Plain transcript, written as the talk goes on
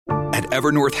At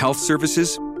Evernorth Health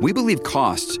Services, we believe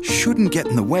costs shouldn't get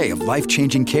in the way of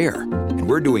life-changing care, and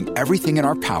we're doing everything in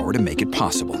our power to make it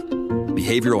possible.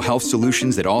 Behavioral health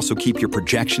solutions that also keep your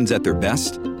projections at their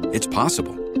best? It's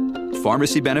possible.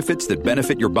 Pharmacy benefits that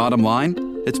benefit your bottom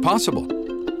line? It's possible.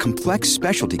 Complex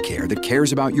specialty care that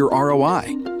cares about your ROI?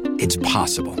 It's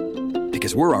possible.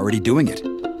 Because we're already doing it.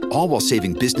 All while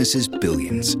saving businesses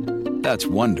billions. That's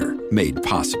Wonder made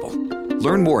possible.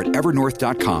 Learn more at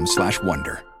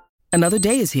evernorth.com/wonder. Another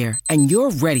day is here, and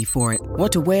you're ready for it.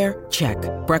 What to wear? Check.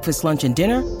 Breakfast, lunch, and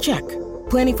dinner? Check.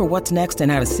 Planning for what's next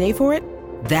and how to save for it?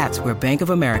 That's where Bank of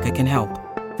America can help.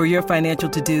 For your financial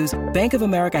to-dos, Bank of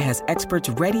America has experts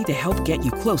ready to help get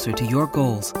you closer to your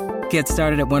goals. Get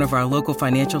started at one of our local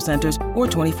financial centers or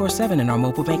 24/7 in our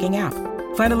mobile banking app.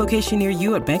 Find a location near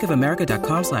you at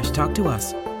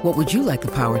bankofamerica.com/talktous. What would you like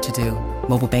the power to do?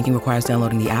 Mobile banking requires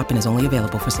downloading the app and is only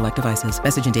available for select devices.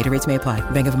 Message and data rates may apply.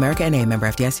 Bank of America N.A., member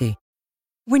FDIC.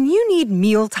 When you need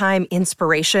mealtime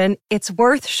inspiration, it's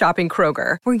worth shopping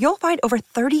Kroger, where you'll find over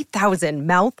 30,000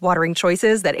 mouth-watering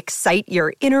choices that excite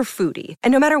your inner foodie.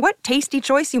 And no matter what tasty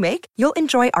choice you make, you'll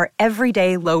enjoy our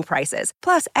everyday low prices,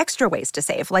 plus extra ways to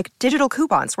save, like digital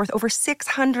coupons worth over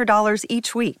 $600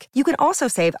 each week. You can also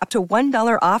save up to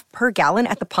 $1 off per gallon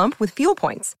at the pump with fuel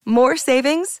points. More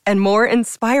savings and more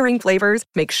inspiring flavors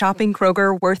make shopping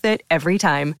Kroger worth it every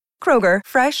time. Kroger,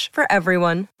 fresh for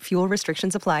everyone. Fuel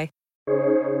restrictions apply.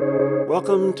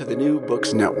 Welcome to the New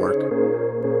Books Network.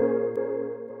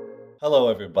 Hello,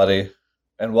 everybody,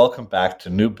 and welcome back to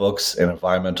New Books in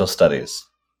Environmental Studies,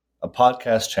 a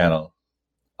podcast channel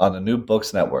on the New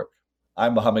Books Network.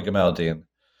 I'm Mohammed Gamaldeen,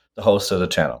 the host of the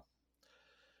channel.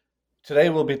 Today,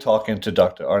 we'll be talking to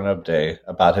Dr. Arnab Dey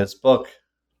about his book,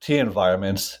 Tea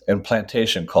Environments and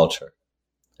Plantation Culture,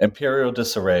 Imperial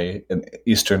Disarray in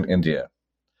Eastern India.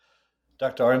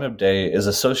 Dr. Arnab Dey is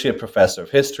Associate Professor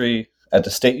of History at the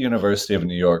State University of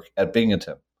New York at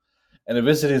Binghamton, and a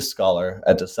visiting scholar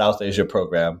at the South Asia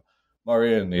Program,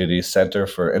 Marianity Center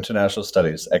for International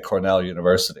Studies at Cornell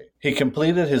University. He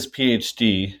completed his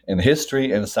PhD in History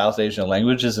and South Asian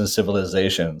Languages and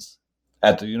Civilizations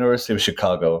at the University of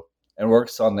Chicago and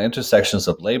works on the intersections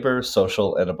of labor,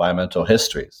 social, and environmental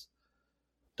histories.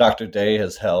 Dr. Dey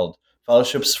has held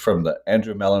fellowships from the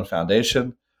Andrew Mellon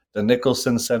Foundation, the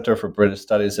Nicholson Center for British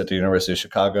Studies at the University of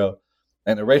Chicago,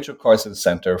 and the Rachel Carson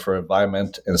Center for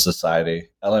Environment and Society,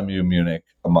 LMU Munich,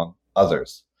 among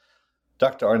others.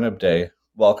 Dr. Arnab Dey,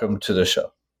 welcome to the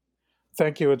show.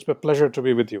 Thank you. It's a pleasure to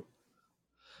be with you.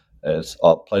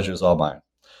 Pleasure's all mine.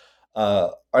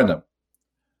 Arnab,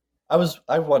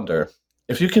 I wonder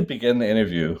if you could begin the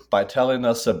interview by telling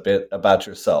us a bit about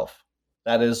yourself.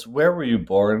 That is, where were you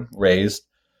born, raised,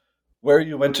 where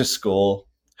you went to school,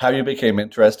 how you became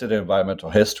interested in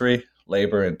environmental history,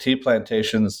 labor, and tea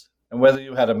plantations, and whether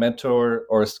you had a mentor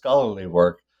or scholarly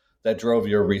work that drove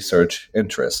your research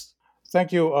interest.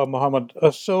 Thank you, Mohammed.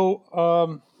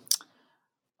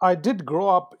 I did grow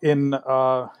up in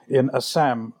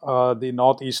Assam, the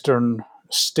northeastern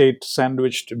state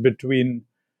sandwiched between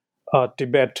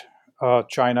Tibet,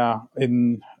 China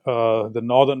in the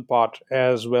northern part,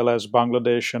 as well as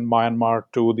Bangladesh and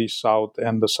Myanmar to the south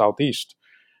and the southeast.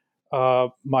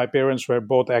 My parents were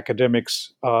both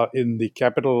academics in the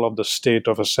capital of the state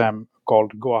of Assam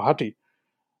called Guwahati.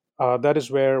 That is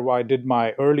where I did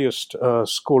my earliest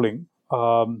schooling.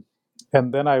 And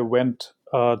then I went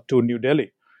to New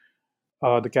Delhi,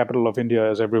 the capital of India,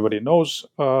 as everybody knows,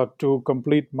 to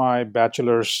complete my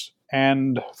bachelor's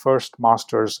and first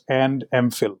master's and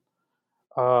MPhil.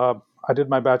 I did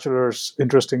my bachelor's,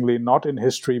 interestingly, not in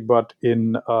history, but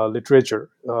in literature.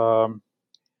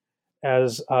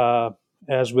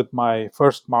 As with my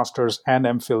first master's and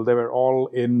MPhil, they were all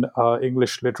in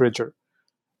English literature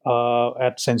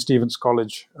at St. Stephen's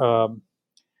College.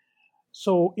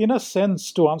 So in a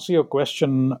sense, to answer your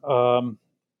question,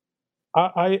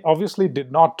 I obviously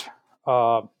did not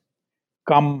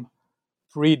come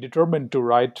predetermined to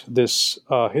write this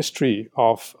history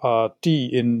of tea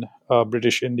in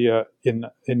British India in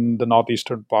the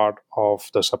northeastern part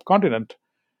of the subcontinent.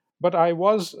 But I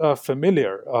was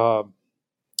familiar,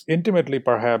 intimately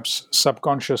perhaps,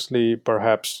 subconsciously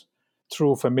perhaps,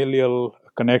 through familial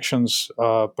connections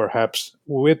perhaps,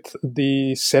 with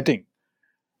the setting,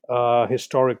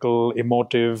 historical,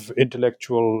 emotive,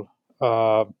 intellectual,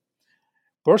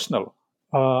 personal,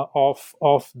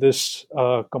 of this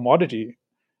commodity,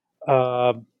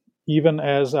 even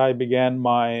as I began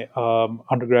my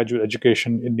undergraduate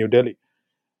education in New Delhi.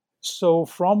 So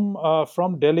from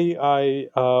Delhi, I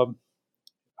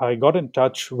got in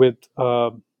touch with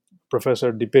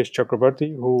Professor Dipesh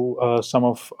Chakrabarty, who some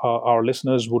of our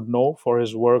listeners would know for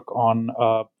his work on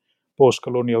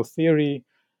post-colonial theory,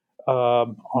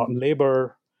 on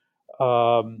labor,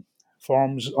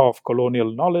 forms of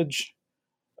colonial knowledge,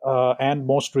 and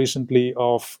most recently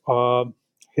of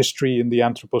history in the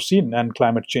Anthropocene and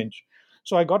climate change.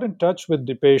 So I got in touch with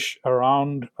Dipesh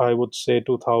around, I would say,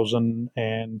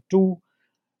 2002,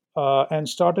 and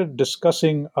started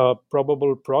discussing a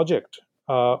probable project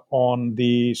on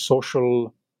the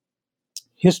social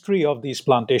history of these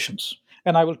plantations.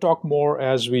 And I will talk more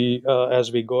as we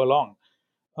go along.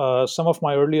 Some of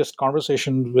my earliest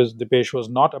conversations with Dipesh was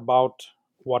not about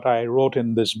what I wrote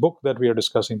in this book that we are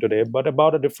discussing today, but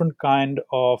about a different kind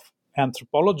of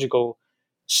anthropological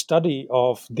study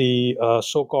of the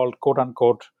so-called quote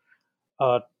unquote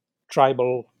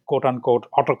tribal quote unquote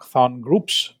autochthon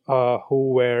groups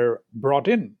who were brought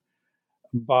in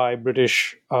by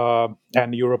British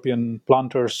and European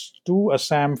planters to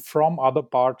Assam from other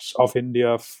parts of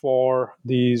India for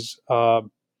these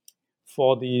commodity,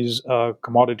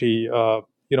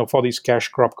 for these cash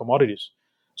crop commodities.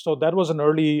 So that was an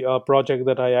early project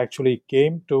that I actually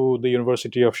came to the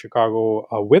University of Chicago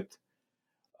with,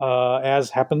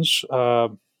 as happens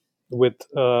with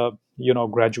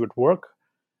graduate work.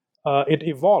 It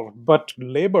evolved, but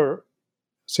labor,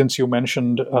 since you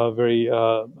mentioned very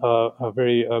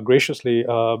graciously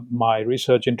my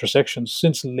research intersections,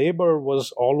 since labor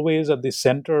was always at the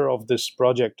center of this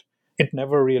project, it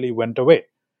never really went away.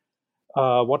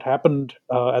 What happened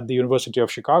at the University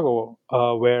of Chicago,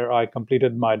 where I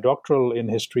completed my doctoral in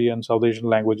history and South Asian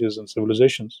languages and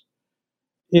civilizations,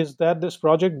 is that this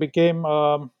project became,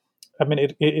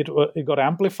 it got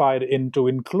amplified into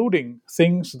including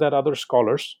things that other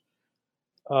scholars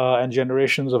and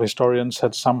generations of historians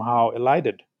had somehow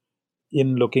elided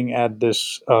in looking at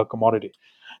this commodity.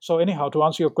 So, anyhow, to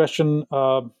answer your question,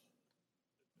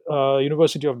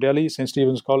 University of Delhi, St.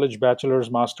 Stephen's College, bachelor's,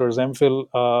 master's,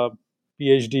 MPhil,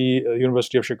 PhD,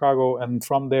 University of Chicago, and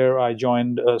from there I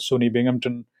joined SUNY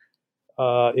Binghamton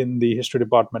in the history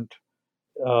department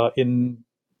in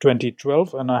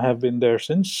 2012, and I have been there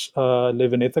since.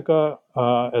 Live in Ithaca,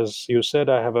 as you said.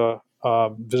 I have a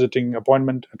visiting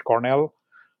appointment at Cornell,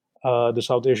 the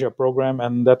South Asia program,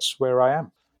 and that's where I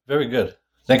am. Very good.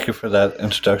 Thank you for that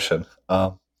introduction.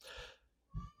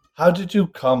 How did you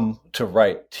come to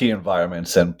write tea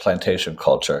environments and plantation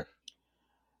culture?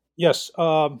 Yes,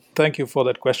 thank you for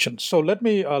that question. So let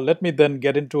me then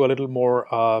get into a little more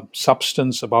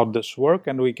substance about this work,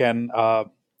 and we can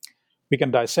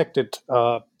dissect it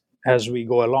as we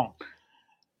go along.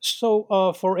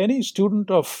 So, for any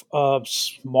student of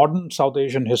modern South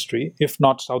Asian history, if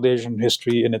not South Asian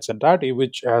history in its entirety,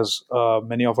 which, as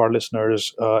many of our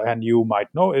listeners and you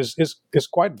might know, is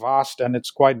quite vast and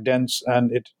it's quite dense,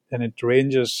 and it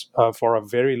ranges for a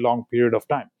very long period of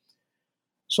time.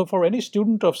 So, for any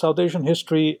student of South Asian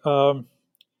history,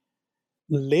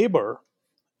 labor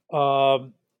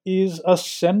is a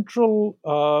central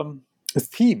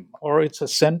theme, or it's a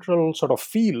central sort of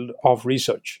field of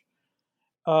research.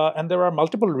 And there are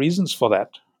multiple reasons for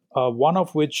that. One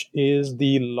of which is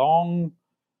the long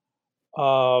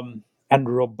and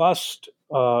robust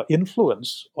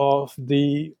influence of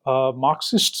the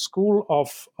Marxist school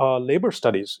of labor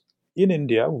studies in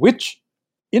India, which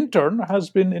in turn has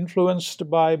been influenced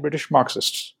by British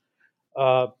Marxists,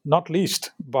 not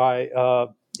least by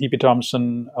E.P.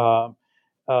 Thompson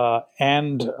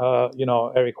and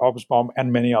Eric Hobsbawm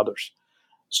and many others.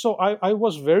 So I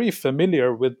was very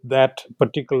familiar with that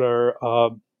particular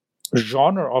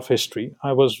genre of history.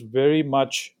 I was very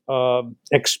much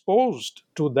exposed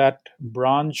to that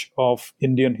branch of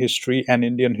Indian history and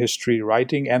Indian history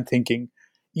writing and thinking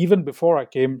even before I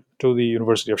came to the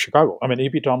University of Chicago. I mean,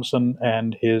 E.P. Thompson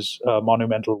and his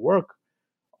monumental work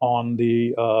on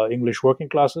the English working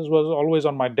classes was always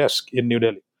on my desk in New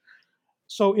Delhi.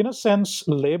 So, in a sense,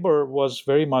 labor was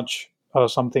very much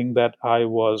something that I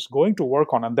was going to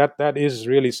work on, and that is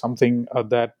really something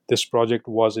that this project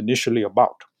was initially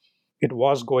about. It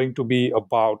was going to be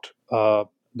about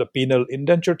the penal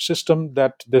indentured system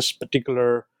that this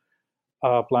particular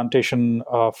plantation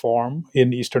form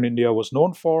in eastern India was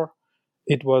known for.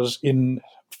 It was in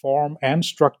form and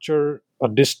structure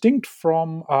distinct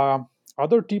from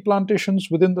other tea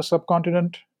plantations within the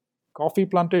subcontinent, coffee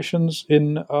plantations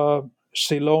in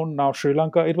Ceylon, now Sri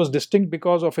Lanka. It was distinct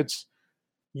because of its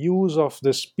use of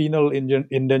this penal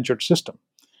indentured system.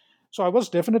 So I was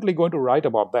definitely going to write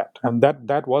about that, and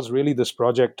that was really this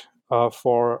project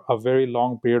for a very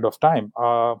long period of time.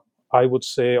 I would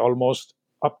say almost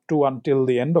up to until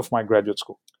the end of my graduate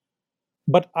school.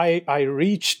 But I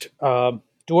reached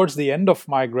towards the end of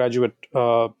my graduate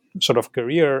sort of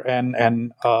career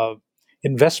and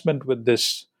investment with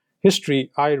this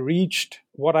history. I reached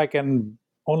what I can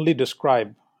only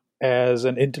describe as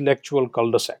an intellectual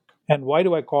cul-de-sac. And why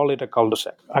do I call it a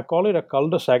cul-de-sac? I call it a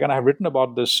cul-de-sac, and I've written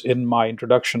about this in my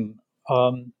introduction.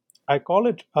 I call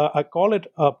it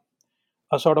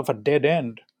a sort of a dead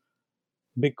end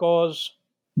because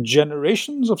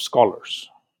generations of scholars,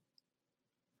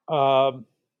 uh,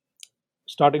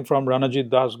 starting from Ranajit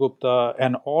Dasgupta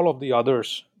and all of the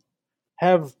others,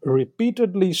 have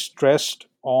repeatedly stressed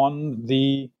on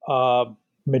the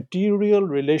material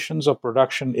relations of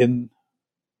production in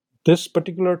this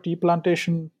particular tea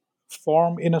plantation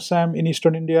form in Assam, in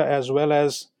eastern India, uh, as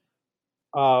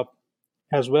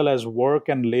well as work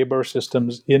and labor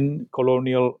systems in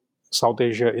colonial South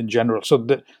Asia in general. So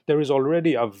there is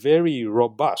already a very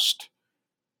robust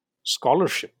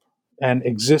scholarship and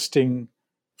existing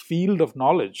field of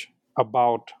knowledge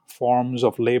about forms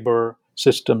of labor,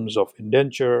 systems of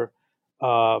indenture,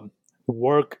 uh,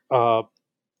 work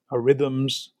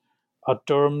rhythms,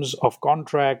 terms of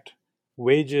contract,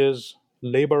 wages,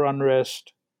 labor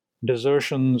unrest,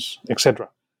 desertions, etc.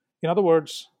 In other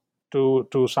words,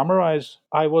 to summarize,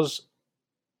 I was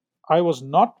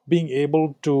not being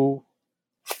able to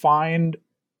find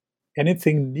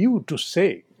anything new to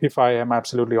say, if I am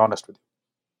absolutely honest with you,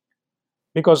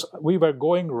 because we were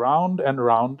going round and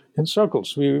round in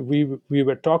circles. We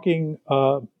were talking.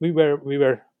 It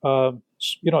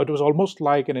was almost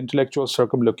like an intellectual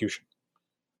circumlocution.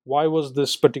 Why was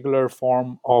this particular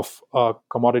form of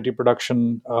commodity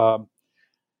production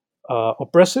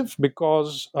oppressive?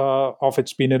 Because of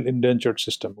its penal indentured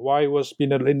system. Why was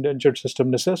penal indentured system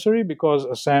necessary? Because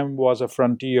Assam was a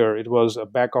frontier. It was a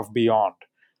back of beyond.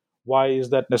 Why is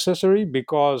that necessary?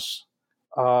 Because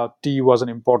tea was an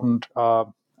important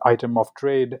item of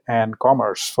trade and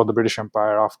commerce for the British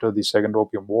Empire after the Second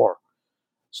Opium War.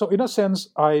 So, in a sense,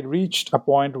 I reached a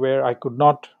point where I could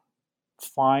not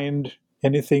find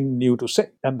anything new to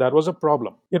say, and that was a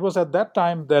problem. It was at that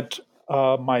time that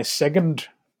my second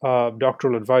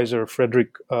doctoral advisor,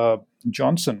 Frederick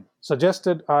Johnson,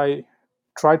 suggested I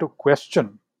try to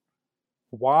question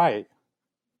why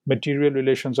material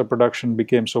relations of production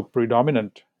became so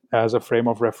predominant as a frame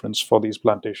of reference for these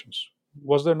plantations.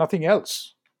 Was there nothing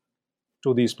else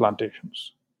to these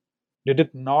plantations? Did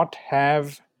it not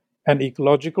have an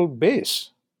ecological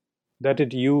base that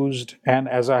it used and,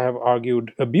 as I have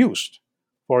argued, abused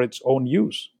for its own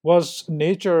use? Was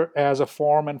nature as a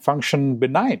form and function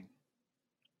benign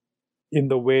in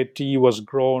the way tea was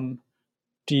grown,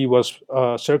 tea was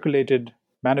circulated,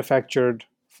 manufactured,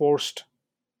 forced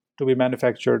to be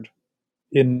manufactured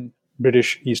in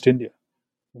British East India?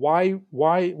 Why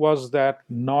was that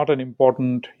not an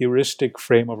important heuristic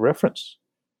frame of reference?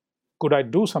 Could I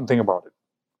do something about it?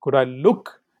 Could I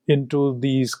look into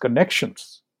these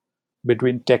connections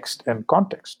between text and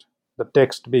context? The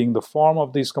text being the form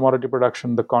of these commodity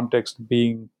production, the context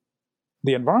being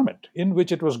the environment in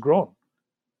which it was grown.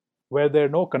 Were there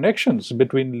no connections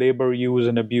between labor use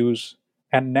and abuse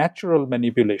and natural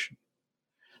manipulation?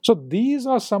 So these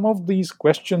are some of these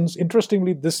questions.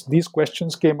 Interestingly, these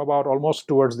questions came about almost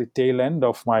towards the tail end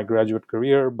of my graduate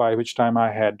career, by which time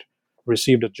I had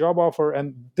received a job offer.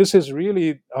 And this is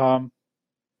really,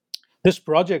 this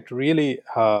project really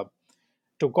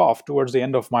took off towards the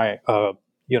end of my,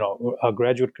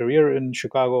 graduate career in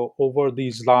Chicago over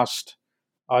these last,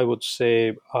 I would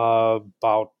say,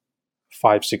 about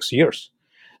 5-6 years.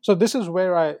 So this is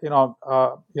where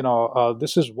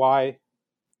this is why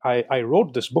I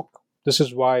wrote this book. This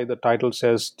is why the title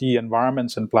says Tea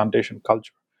Environments and Plantation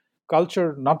Culture.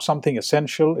 Culture, not something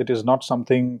essential. It is not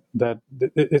something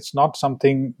it's not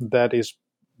something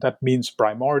that means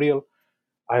primordial.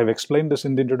 I have explained this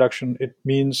in the introduction. It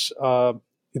means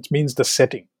the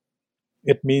setting.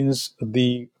 It means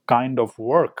the kind of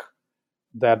work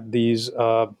that this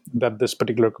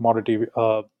particular commodity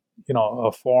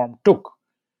form took.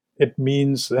 It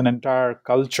means an entire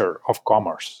culture of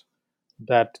commerce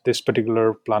that this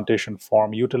particular plantation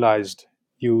form utilized,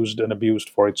 used, and abused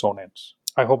for its own ends.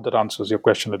 I hope that answers your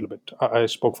question a little bit. I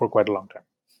spoke for quite a long time.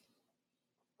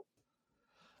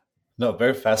 No,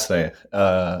 very fascinating.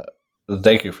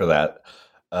 Thank you for that.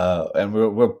 And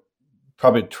we'll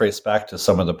probably trace back to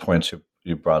some of the points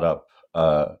you brought up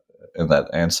in that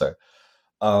answer.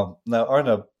 Now,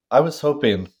 Arnab, I was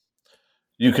hoping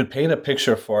you could paint a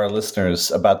picture for our listeners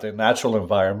about the natural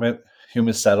environment,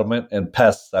 human settlement, and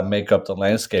pests that make up the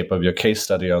landscape of your case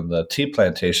study on the tea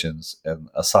plantations in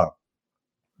Assam.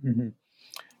 Mm-hmm.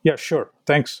 Yeah, sure.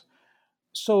 Thanks.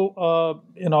 So,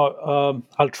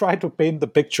 I'll try to paint the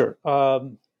picture.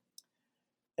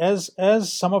 As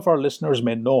some of our listeners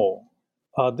may know,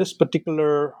 this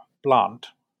particular plant,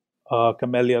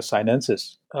 Camellia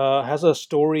sinensis, has a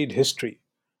storied history.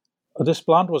 This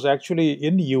plant was actually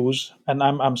in use, and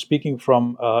I'm speaking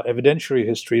from evidentiary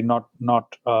history,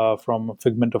 not from a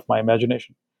figment of my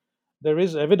imagination. There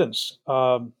is evidence,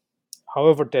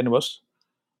 however tenuous,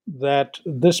 that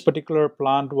this particular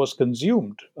plant was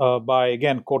consumed by,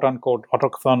 again, quote unquote,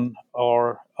 autochthon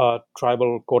or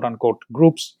tribal, quote unquote,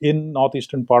 groups in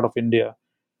northeastern part of India,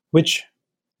 which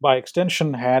by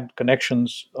extension had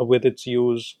connections with its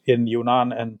use in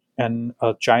Yunnan and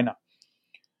China.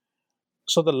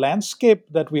 So the landscape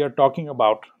that we are talking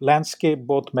about, landscape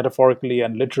both metaphorically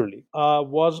and literally,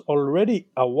 was already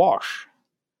awash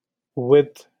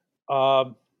with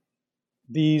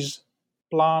these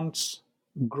plants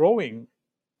growing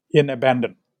in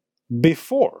abandon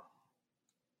before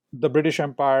the British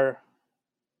Empire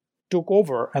took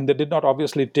over. And they did not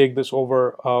obviously take this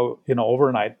over,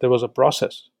 overnight. There was a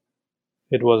process.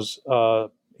 It was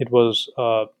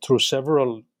through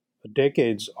several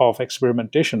decades of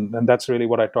experimentation, and that's really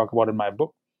what I talk about in my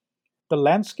book. The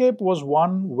landscape was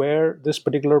one where this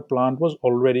particular plant was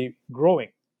already growing,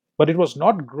 but it was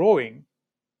not growing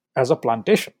as a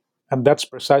plantation, and that's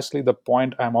precisely the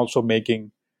point I'm also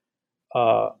making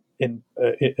in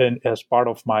as part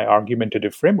of my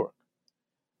argumentative framework.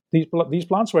 These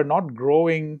plants were not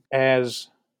growing as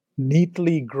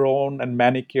neatly grown and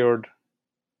manicured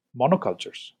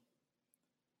monocultures.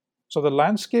 So the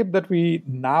landscape that we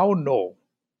now know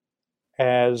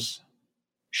as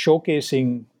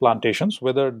showcasing plantations,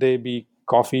 whether they be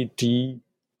coffee, tea,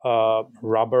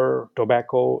 rubber,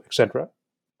 tobacco, etc.,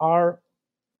 are,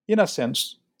 in a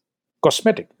sense,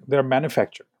 cosmetic. They're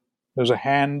manufactured. There's a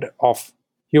hand of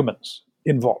humans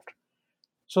involved.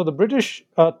 So the British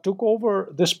took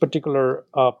over this particular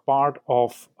part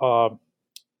of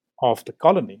the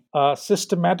colony,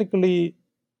 systematically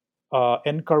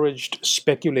encouraged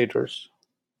speculators,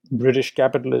 British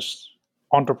capitalists,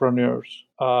 entrepreneurs,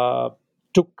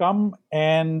 to come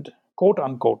and, quote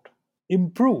unquote,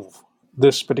 improve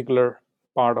this particular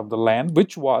part of the land,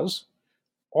 which was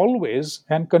always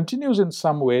and continues in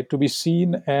some way to be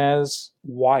seen as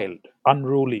wild,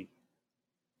 unruly,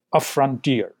 a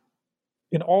frontier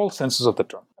in all senses of the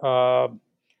term.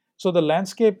 So the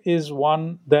landscape is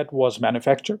one that was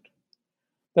manufactured.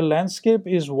 The landscape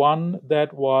is one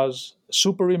that was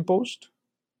superimposed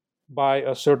by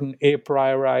a certain a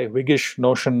priori Whiggish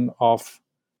notion of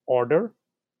order,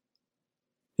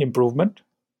 improvement,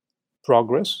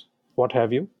 progress, what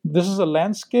have you. This is a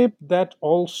landscape that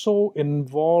also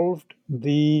involved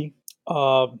the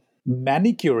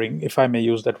manicuring, if I may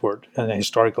use that word in a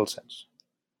historical sense,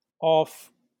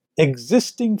 of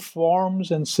existing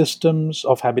forms and systems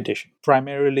of habitation,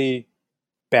 primarily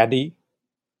paddy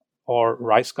or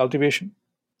rice cultivation,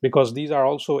 because these are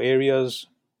also areas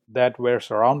that were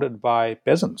surrounded by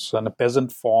peasants and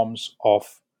peasant forms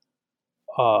of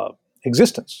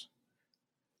existence.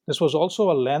 This was also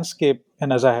a landscape,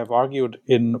 and as I have argued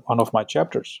in one of my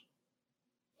chapters,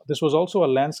 this was also a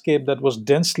landscape that was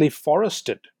densely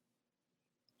forested.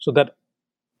 So that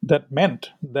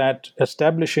meant that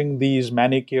establishing these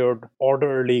manicured,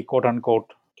 orderly,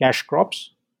 quote-unquote, cash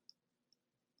crops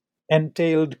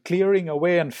entailed clearing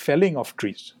away and felling of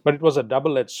trees. But it was a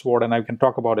double-edged sword, and I can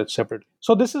talk about it separately.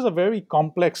 So this is a very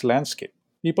complex landscape.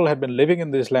 People had been living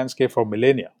in this landscape for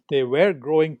millennia. They were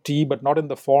growing tea, but not in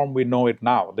the form we know it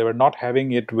now. They were not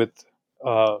having it with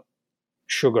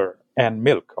sugar and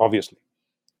milk, obviously.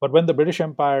 But when the British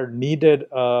Empire needed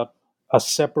a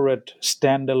separate,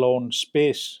 standalone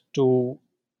space to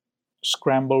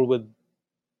scramble with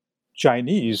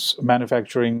Chinese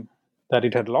manufacturing that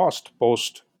it had lost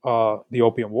post the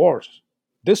Opium Wars,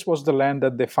 this was the land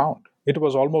that they found. It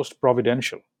was almost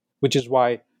providential, which is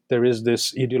why there is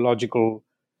this ideological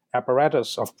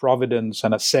apparatus of providence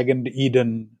and a second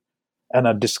Eden and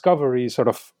a discovery sort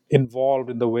of involved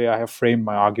in the way I have framed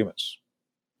my arguments,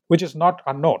 which is not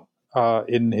unknown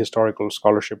in historical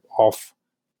scholarship of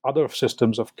other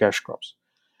systems of cash crops.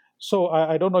 So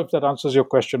I don't know if that answers your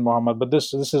question, Mohammed, but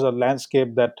this is a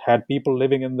landscape that had people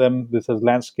living in them. This is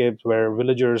landscapes where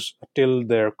villagers tilled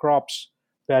their crops,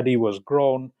 paddy was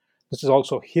grown. This is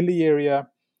also a hilly area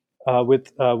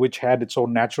which had its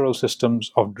own natural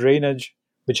systems of drainage,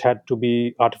 which had to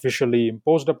be artificially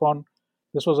imposed upon.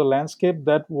 This was a landscape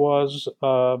that was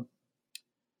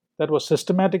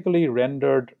systematically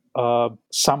rendered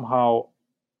somehow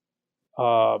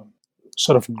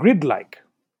sort of grid-like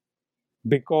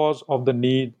because of the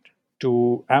need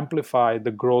to amplify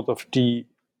the growth of tea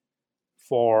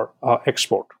for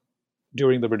export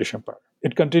during the British Empire.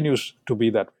 It continues to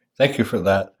be that way. Thank you for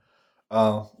that.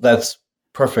 That's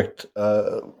perfect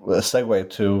segue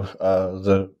to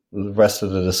the rest of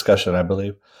the discussion, I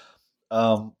believe.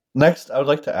 Next, I would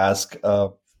like to ask,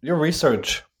 Your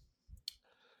research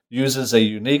uses a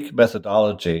unique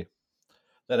methodology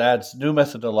that adds new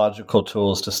methodological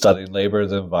tools to studying labor,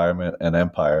 the environment, and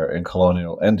empire in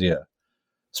colonial India.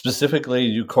 Specifically,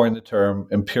 you coined the term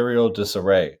imperial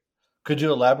disarray. Could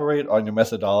you elaborate on your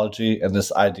methodology and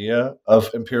this idea of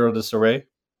imperial disarray?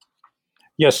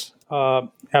 Yes,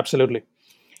 absolutely.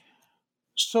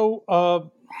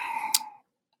 So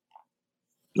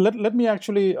let me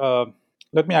actually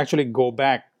go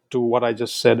back to what I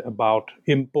just said about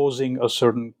imposing a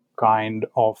certain kind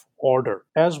of order,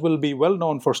 as will be well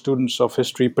known for students of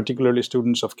history, particularly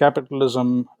students of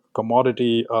capitalism,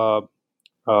 commodity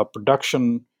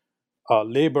production,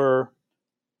 labor,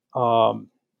 um,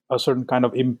 a certain kind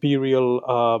of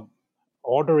imperial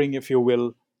ordering, if you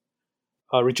will.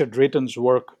 Richard Drayton's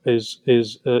work is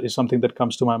something that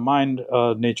comes to my mind.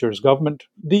 Nature's Government.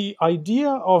 The idea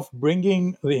of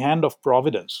bringing the hand of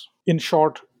providence, in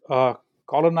short,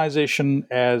 colonization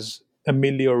as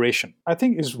amelioration, I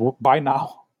think is by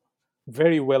now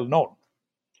very well known.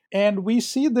 And we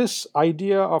see this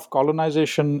idea of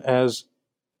colonization as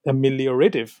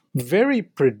ameliorative very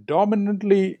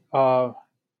predominantly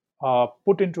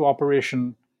put into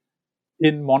operation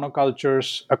in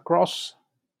monocultures across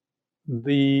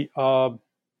the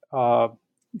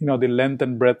the length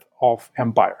and breadth of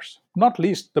empires, not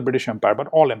least the British Empire, but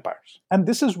all empires. And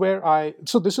this is where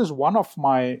this is one of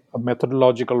my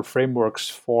methodological frameworks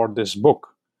for this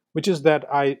book, which is that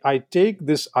I take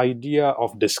this idea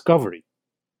of discovery,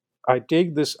 I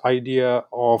take this idea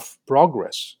of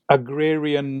progress,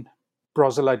 agrarian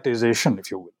proselytization,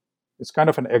 if you will. It's kind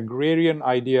of an agrarian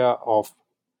idea of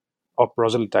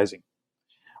proselytizing.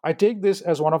 I take this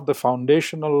as one of the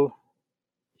foundational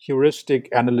heuristic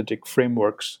analytic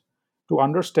frameworks to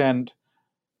understand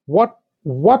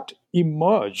what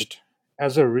emerged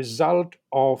as a result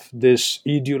of this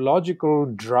ideological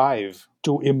drive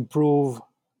to improve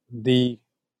the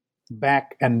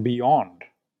back and beyond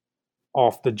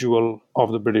of the jewel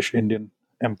of the British Indian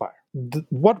Empire.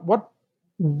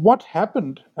 What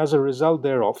happened as a result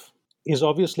thereof is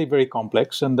obviously very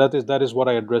complex, and that is what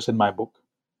I address in my book.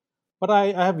 But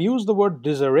I have used the word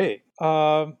disarray,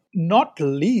 not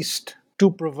least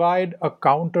to provide a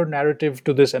counter narrative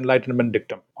to this Enlightenment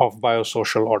dictum of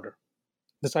biosocial order.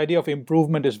 This idea of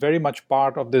improvement is very much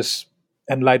part of this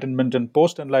Enlightenment and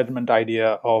post Enlightenment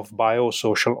idea of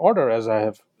biosocial order, as I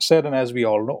have said and as we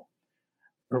all know.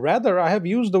 Rather, I have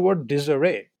used the word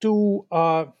disarray to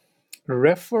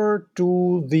refer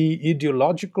to the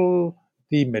ideological,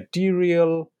 the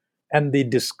material, and the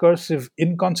discursive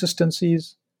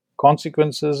inconsistencies,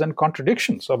 consequences, and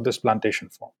contradictions of this plantation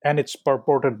form and its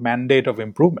purported mandate of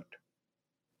improvement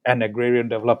and agrarian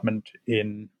development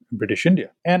in British India.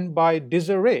 And by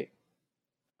disarray,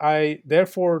 I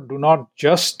therefore do not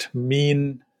just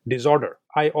mean disorder.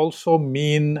 I also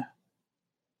mean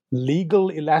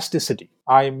legal elasticity.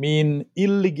 I mean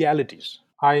illegalities.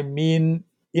 I mean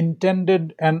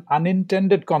intended and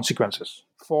unintended consequences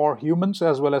for humans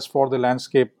as well as for the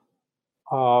landscape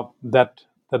that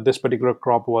this particular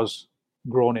crop was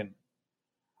grown in.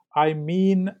 I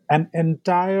mean an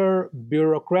entire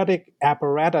bureaucratic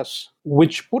apparatus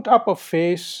which put up a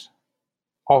face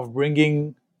of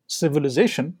bringing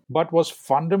civilization, but was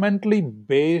fundamentally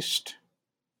based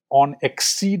on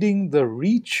exceeding the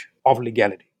reach of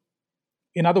legality.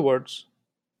 In other words,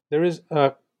 there is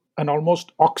an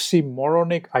almost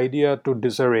oxymoronic idea to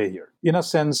disarray here. In a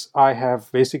sense, I have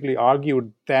basically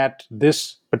argued that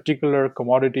this particular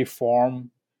commodity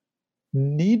form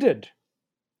needed,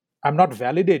 I'm not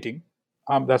validating,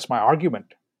 that's my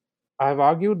argument. I have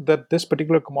argued that this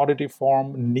particular commodity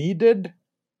form needed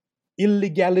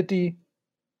illegality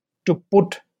to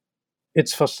put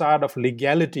its facade of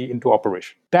legality into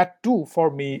operation. That too,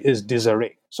 for me, is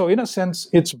disarray. So in a sense,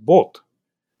 it's both.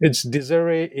 It's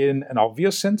disarray in an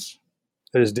obvious sense.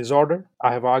 There is disorder.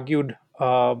 I have argued,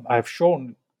 I have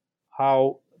shown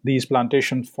how these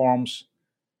plantation forms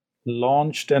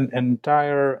launched an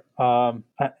entire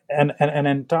an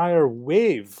entire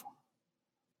wave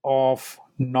of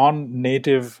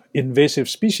non-native invasive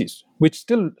species, which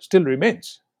still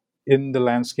remains in the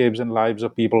landscapes and lives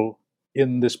of people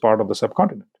in this part of the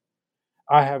subcontinent.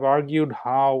 I have argued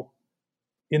how,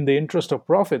 in the interest of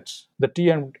profits, the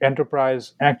tea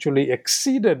enterprise actually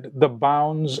exceeded the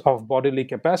bounds of bodily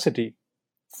capacity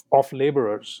of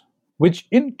laborers, which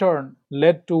in turn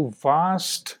led to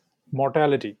vast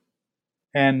mortality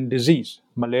and disease,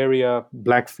 malaria,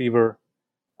 black fever,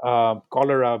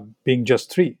 cholera being just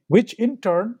three, which in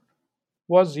turn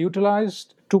was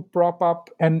utilized to prop up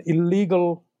an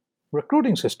illegal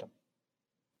recruiting system,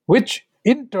 which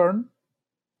in turn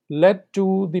led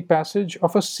to the passage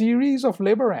of a series of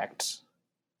labor acts,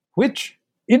 which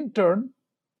in turn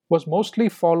was mostly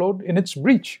followed in its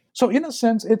breach. So, in a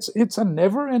sense, it's a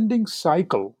never-ending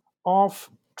cycle of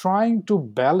trying to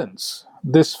balance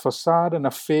this facade and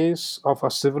a face of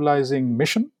a civilizing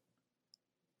mission,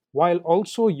 while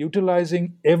also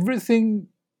utilizing everything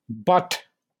but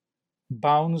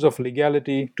bounds of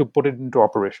legality to put it into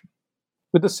operation,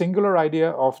 with the singular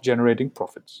idea of generating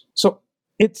profits. So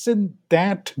it's in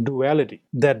that duality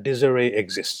that disarray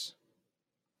exists.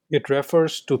 It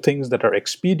refers to things that are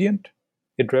expedient,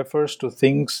 it refers to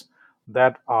things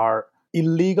that are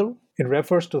illegal, it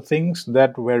refers to things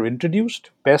that were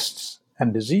introduced, pests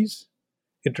and disease.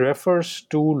 It refers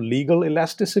to legal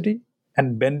elasticity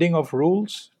and bending of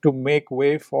rules to make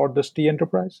way for this tea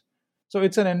enterprise. So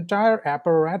it's an entire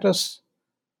apparatus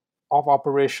of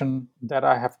operation that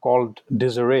I have called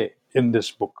disarray in this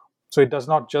book. So it does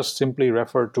not just simply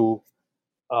refer to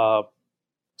uh,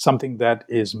 something that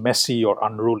is messy or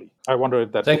unruly. I wonder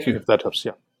if Thank you. that helps.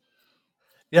 Yeah.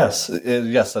 Yes,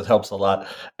 that helps a lot,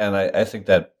 and I think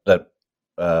that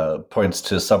points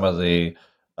to some of the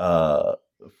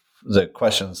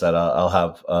questions that I'll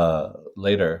have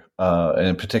later,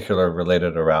 in particular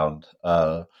related around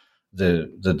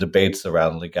the debates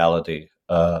around legality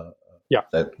Yeah.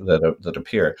 that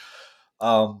appear.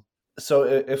 So,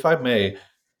 if I may,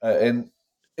 in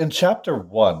chapter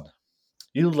 1,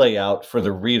 you lay out for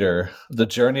the reader the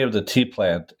journey of the tea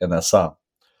plant in Assam.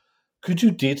 Could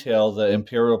you detail the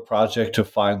imperial project to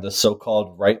find the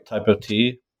so-called right type of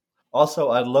tea? Also,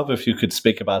 I'd love if you could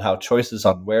speak about how choices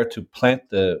on where to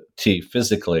plant the tea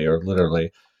physically or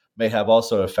literally may have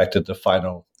also affected the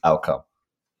final outcome.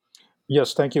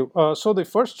 Yes, thank you. So the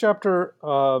first chapter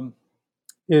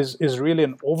is really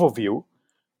an overview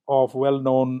of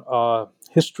well-known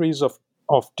histories of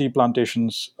tea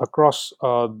plantations across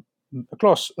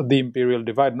the imperial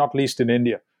divide, not least in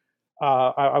India.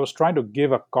 I was trying to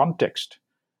give a context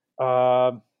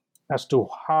uh, as to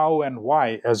how and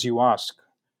why, as you ask,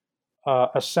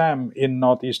 Assam in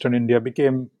northeastern India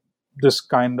became this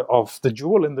kind of the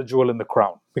jewel in the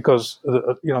crown, because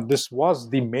this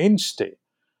was the mainstay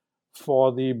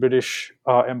for the British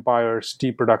Empire's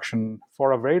tea production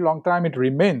for a very long time. It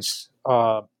remains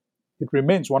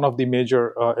one of the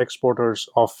major exporters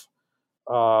of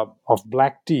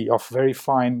black tea, of very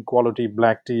fine quality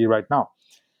black tea right now.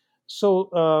 So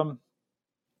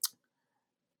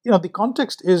the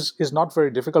context is not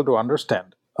very difficult to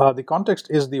understand. The context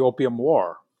is the Opium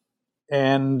War,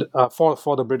 and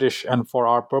for the British and for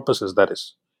our purposes, that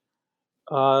is,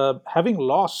 having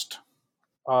lost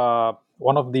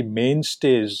one of the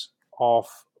mainstays of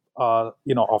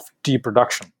tea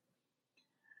production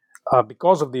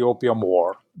because of the Opium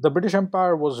War, the British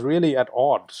Empire was really at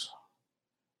odds.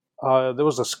 There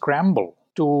was a scramble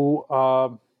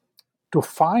to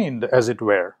find, as it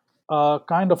were,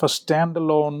 kind of a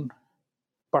standalone,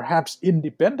 perhaps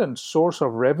independent source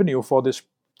of revenue for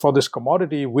this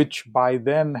commodity, which by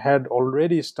then had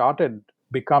already started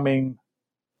becoming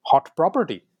hot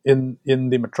property in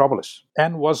the metropolis,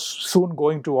 and was soon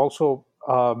going to also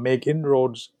make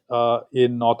inroads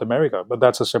in North America. But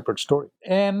that's a separate story.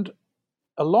 And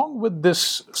along with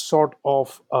this sort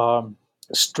of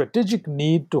strategic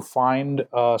need to find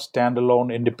a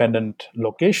standalone, independent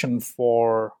location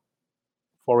for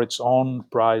its own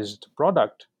prized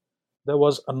product, there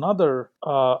was another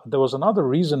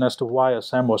reason as to why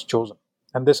Assam was chosen.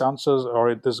 And this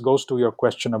goes to your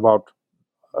question about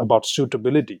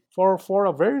suitability. For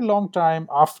a very long time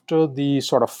after the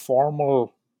sort of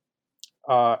formal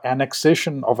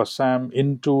annexation of Assam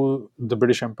into the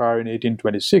British Empire in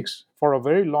 1826, for a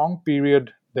very long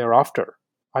period thereafter,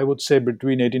 I would say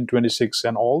between 1826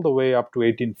 and all the way up to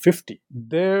 1850,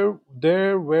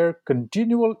 there were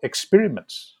continual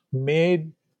experiments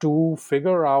made to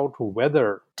figure out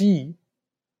whether tea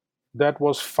that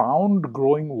was found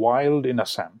growing wild in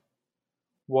Assam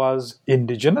was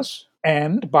indigenous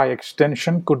and by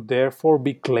extension could therefore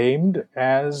be claimed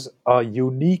as a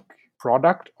unique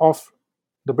product of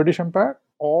the British Empire,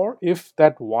 or if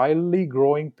that wildly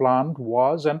growing plant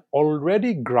was an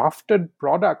already grafted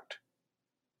product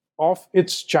of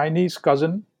its Chinese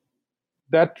cousin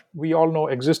that we all know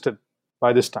existed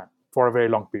by this time for a very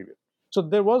long period. So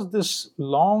there was this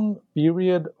long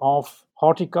period of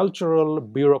horticultural,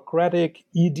 bureaucratic,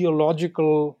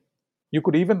 ideological, you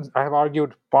could even, I have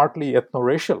argued, partly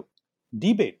ethno-racial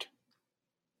debate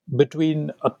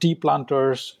between tea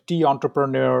planters, tea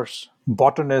entrepreneurs,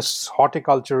 botanists,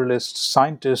 horticulturalists,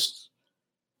 scientists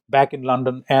back in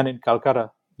London and in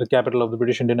Calcutta, the capital of the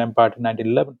British Indian Empire in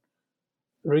 1911,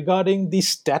 regarding the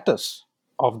status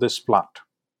of this plant.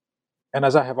 And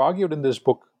as I have argued in this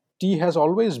book, tea has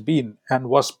always been, and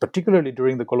was particularly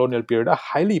during the colonial period, a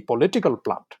highly political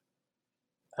plant.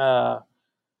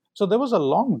 So there was a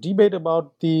long debate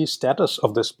about the status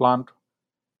of this plant,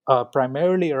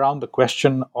 primarily around the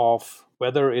question of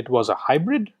whether it was a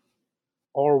hybrid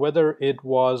or whether it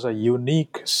was a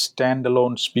unique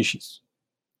standalone species.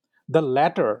 The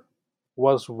latter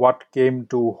was what came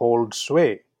to hold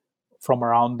sway from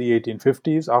around the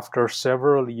 1850s after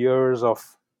several years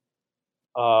of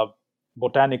uh,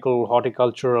 botanical,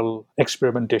 horticultural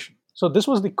experimentation. So this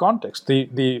was the context.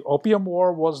 The Opium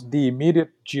War was the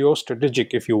immediate geostrategic,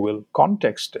 if you will,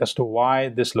 context as to why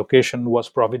this location was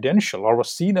providential or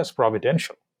was seen as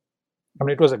providential. I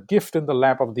mean, it was a gift in the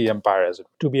lap of the empire,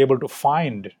 to be able to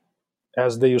find,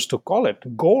 as they used to call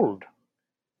it, gold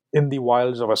in the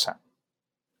wilds of Assam.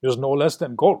 It was no less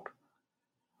than gold.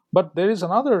 But there is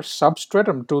another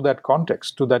substratum to that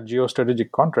context, to that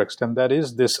geostrategic context, and that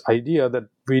is this idea that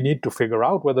we need to figure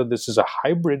out whether this is a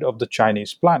hybrid of the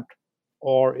Chinese plant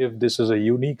or if this is a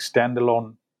unique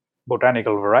standalone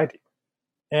botanical variety.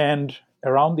 And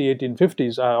around the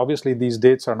 1850s, obviously these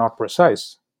dates are not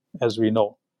precise, as we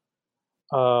know,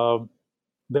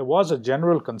 there was a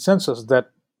general consensus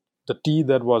that the tea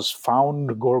that was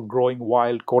found growing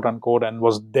wild, quote unquote, and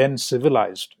was then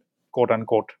civilized, quote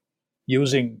unquote,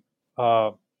 using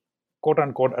quote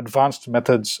unquote advanced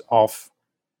methods of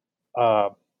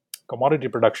commodity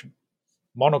production,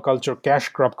 monoculture cash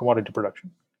crop commodity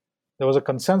production. There was a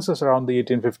consensus around the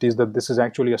 1850s that this is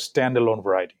actually a standalone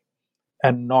variety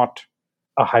and not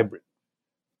a hybrid.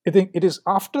 I think it is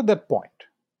after that point,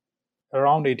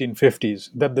 around 1850s,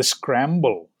 that the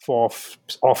scramble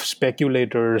of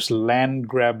speculators, land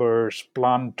grabbers,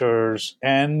 planters,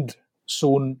 and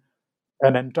soon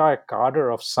an entire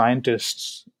cadre of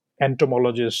scientists,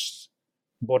 entomologists,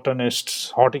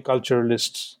 botanists,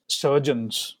 horticulturalists,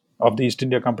 surgeons of the East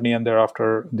India Company and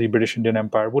thereafter the British Indian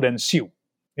Empire would ensue.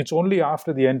 It's only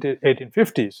after the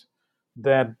 1850s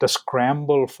that the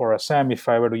scramble for Assam, if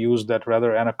I were to use that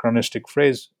rather anachronistic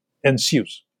phrase,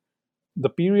 ensues. The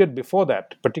period before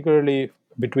that, particularly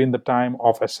between the time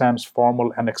of Assam's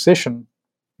formal annexation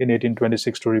in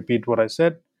 1826, to repeat what I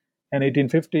said, and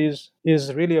 1850s,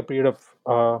 is really a period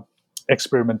of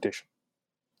experimentation.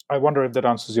 I wonder if that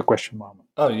answers your question, Mohammed.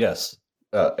 Oh, yes.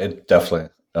 It definitely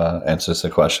answers the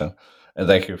question. And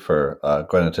thank you for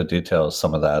going into details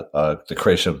some of that, the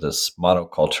creation of this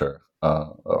monoculture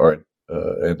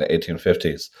in the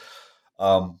 1850s.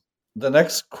 The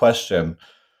next question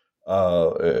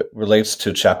relates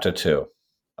to chapter 2.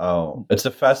 It's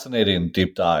a fascinating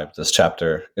deep dive, this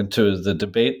chapter, into the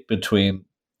debate between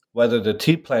whether the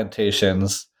tea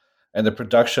plantations and the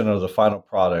production of the final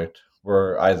product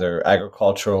were either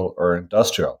agricultural or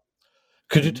industrial.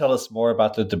 Could you tell us more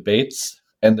about the debates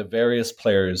and the various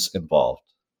players involved?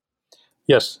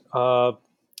 Yes.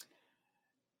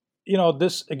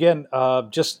 This again,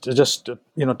 just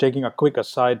taking a quick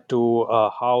aside to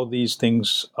how these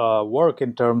things work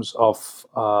in terms of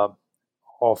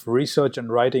research and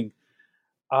writing.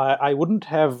 I wouldn't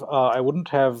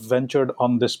have ventured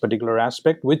on this particular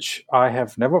aspect, which I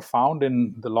have never found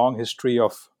in the long history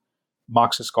of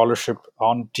Marxist scholarship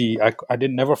on tea. I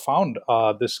never found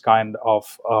this kind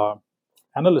of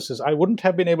analysis. I wouldn't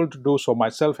have been able to do so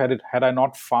myself had I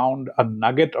not found a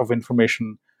nugget of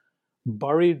information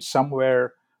buried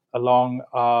somewhere along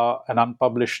an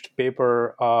unpublished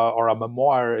paper or a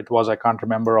memoir. It was, I can't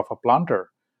remember, of a planter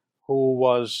who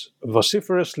was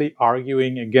vociferously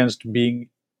arguing against being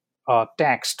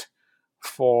taxed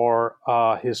for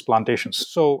his plantations.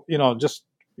 So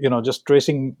just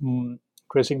tracing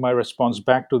my response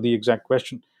back to the exact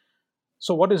question.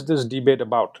 So what is this debate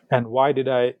about, and why did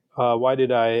I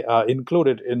include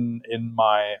it in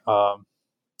my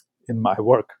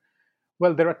work?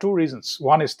 Well, there are two reasons.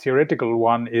 One is theoretical,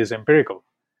 one is empirical.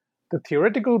 The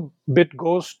theoretical bit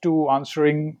goes to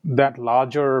answering that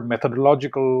larger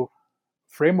methodological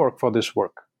framework for this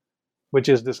work, which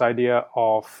is this idea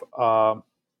of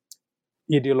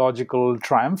ideological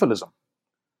triumphalism.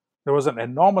 There was an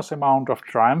enormous amount of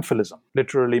triumphalism,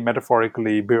 literally,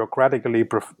 metaphorically, bureaucratically,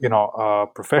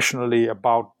 professionally,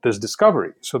 about this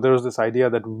discovery. So there was this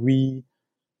idea that we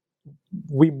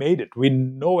made it. We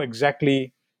know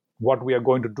exactly what we are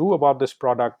going to do about this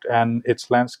product and its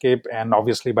landscape, and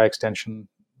obviously, by extension,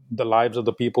 the lives of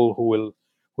the people who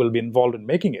will be involved in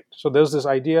making it. So there's this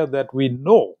idea that we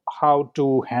know how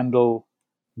to handle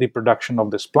the production of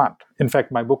this plant. In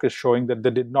fact, my book is showing that they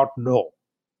did not know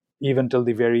even till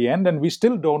the very end, and we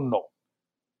still don't know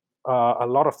a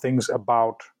lot of things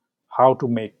about how to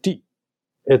make tea.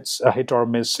 It's a hit or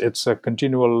miss. It's a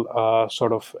continual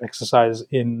sort of exercise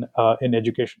in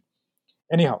education.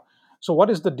 Anyhow, so what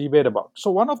is the debate about?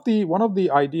 So one of the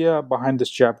idea behind this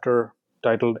chapter,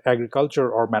 titled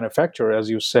 "Agriculture or Manufacture," as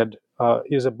you said,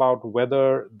 is about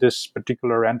whether this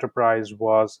particular enterprise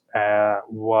was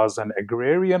an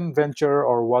agrarian venture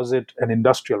or was it an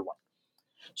industrial one.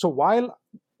 So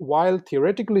while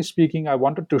theoretically speaking, I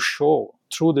wanted to show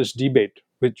through this debate,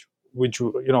 which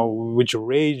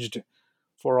raged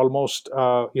for almost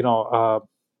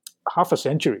half a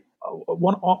century.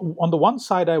 On the one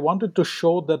side, I wanted to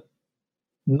show that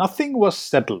nothing was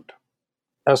settled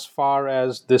as far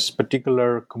as this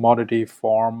particular commodity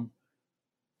form,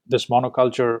 this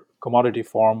monoculture commodity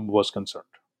form, was concerned.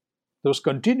 There was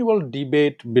continual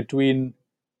debate between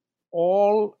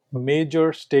all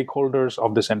major stakeholders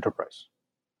of this enterprise.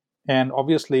 And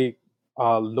obviously,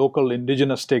 local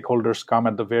indigenous stakeholders come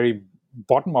at the very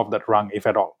bottom of that rung, if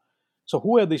at all. So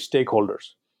who are these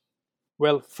stakeholders?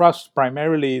 Well, first,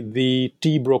 primarily the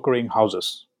tea brokering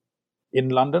houses in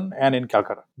London and in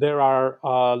Calcutta. There are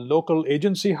local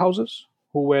agency houses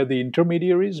who were the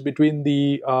intermediaries between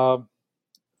the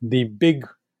big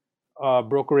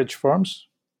brokerage firms.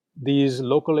 These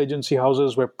local agency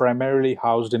houses were primarily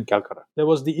housed in Calcutta. There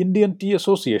was the Indian Tea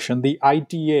Association, the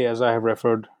ITA, as I have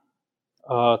referred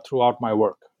throughout my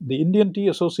work. The Indian Tea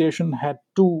Association had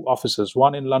two offices,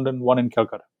 one in London, one in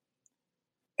Calcutta,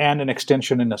 and an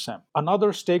extension in Assam.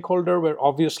 Another stakeholder were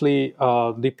obviously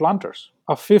the planters.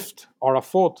 A fifth or a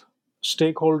fourth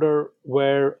stakeholder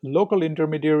were local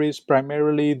intermediaries,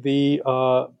 primarily the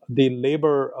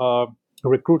labor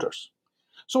recruiters.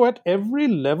 So at every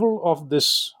level of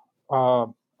this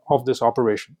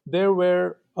operation, there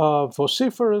were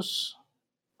vociferous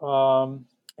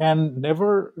and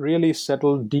never really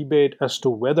settled debate as to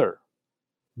whether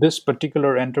this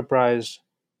particular enterprise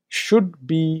should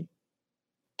be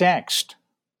taxed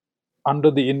under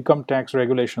the income tax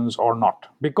regulations or not.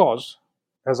 Because,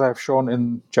 as I have shown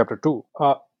in chapter 2,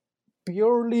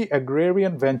 purely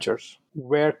agrarian ventures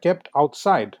were kept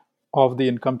outside of the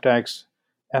income tax,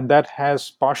 and that has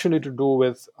partially to do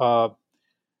with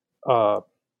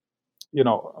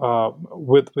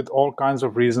with all kinds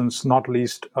of reasons, not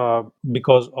least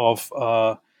because of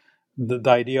the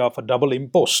idea of a double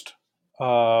impost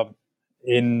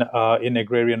in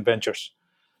agrarian ventures.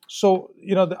 So,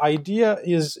 the idea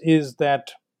is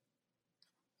that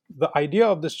the idea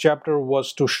of this chapter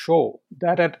was to show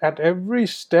that at every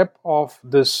step of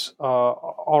this,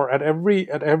 or at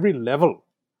every level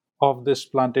of this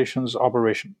plantation's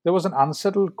operation, there was an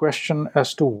unsettled question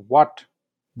as to what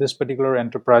this particular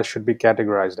enterprise should be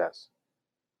categorized as.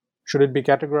 Should it be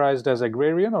categorized as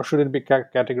agrarian or should it be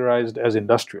categorized as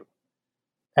industrial?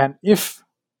 And if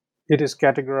it is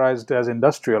categorized as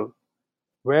industrial,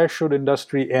 where should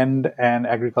industry end and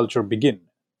agriculture begin,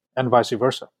 and vice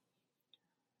versa?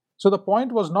 So the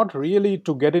point was not really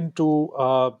to get into,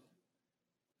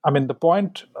 the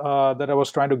point that I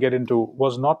was trying to get into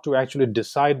was not to actually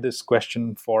decide this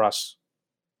question for us,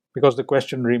 because the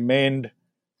question remained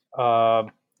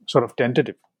sort of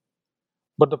tentative.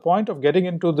 But the point of getting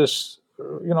into this,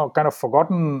 kind of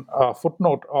forgotten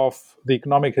footnote of the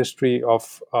economic history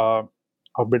of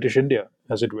British India,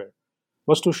 as it were,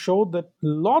 was to show that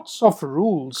lots of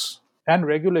rules and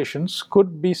regulations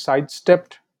could be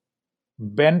sidestepped,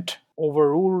 bent,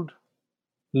 overruled,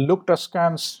 looked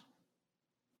askance,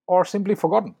 or simply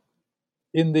forgotten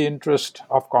in the interest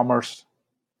of commerce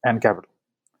and capital.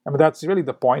 That's really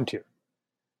the point here.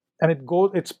 And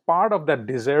it's part of that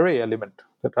disarray element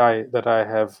that I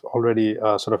have already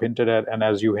sort of hinted at, and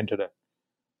as you hinted at,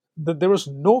 that there was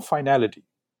no finality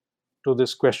to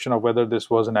this question of whether this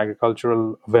was an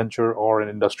agricultural venture or an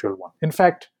industrial one. In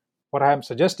fact, what I am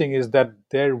suggesting is that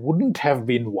there wouldn't have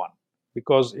been one,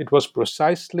 because it was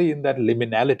precisely in that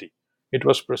liminality. It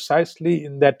was precisely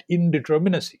in that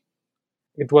indeterminacy.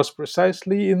 It was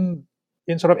precisely in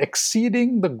sort of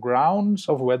exceeding the grounds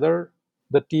of whether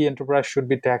the tea enterprise should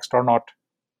be taxed or not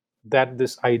that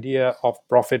this idea of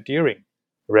profiteering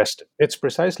rested. It's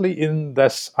precisely in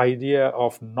this idea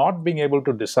of not being able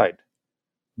to decide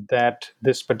that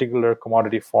this particular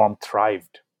commodity form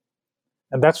thrived.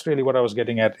 And that's really what I was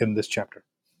getting at in this chapter.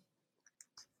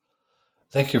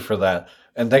 Thank you for that.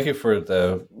 And thank you for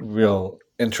the real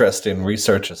interesting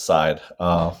research aside.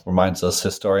 Reminds us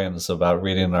historians about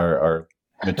reading our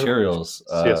materials,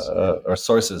 Yes. our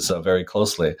sources very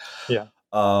closely. Yeah.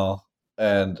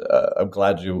 And I'm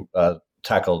glad you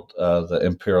tackled the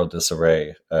imperial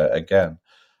disarray again.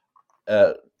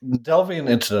 Delving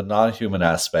into the non-human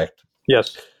aspect,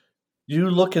 Yes. you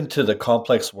look into the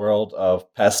complex world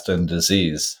of pest and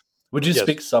disease. Would you Yes.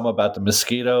 speak some about the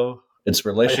mosquito, its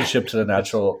relationship to the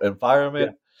natural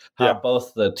environment, how Yeah.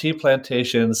 both the tea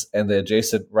plantations and the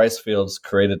adjacent rice fields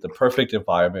created the perfect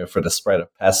environment for the spread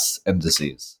of pests and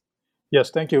disease. Yes,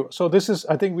 thank you. So this is,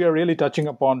 I think we are really touching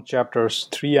upon chapters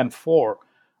 3 and 4.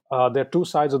 They're two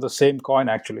sides of the same coin,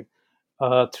 actually.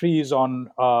 3 is on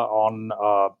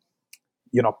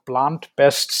plant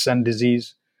pests and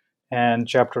disease, and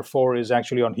chapter 4 is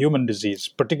actually on human disease,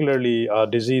 particularly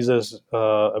diseases.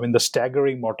 The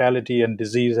staggering mortality and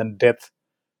disease and death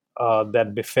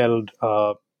that befell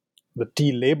the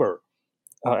tea labor,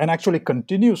 and actually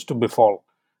continues to befall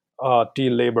tea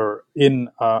labor in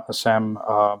Assam,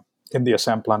 in the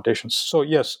Assam plantations. So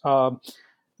yes,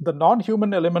 the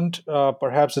non-human element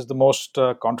perhaps is the most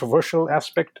controversial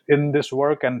aspect in this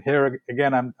work. And here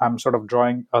again, I'm sort of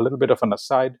drawing a little bit of an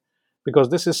aside, because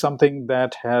this is something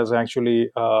that has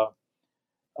actually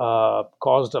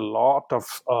caused a lot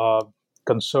of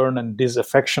concern and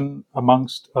disaffection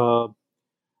amongst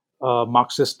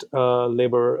Marxist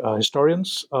labor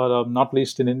historians, not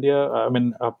least in India,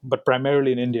 but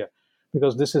primarily in India,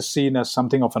 because this is seen as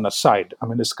something of an aside.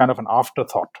 It's kind of an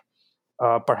afterthought,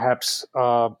 perhaps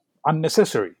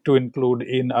unnecessary to include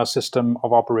in a system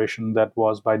of operation that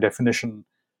was by definition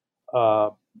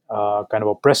kind of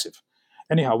oppressive.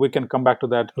 Anyhow, we can come back to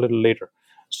that a little later.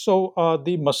 So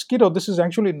the mosquito, this is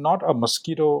actually not a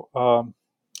mosquito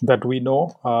that we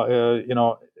know.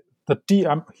 The tea.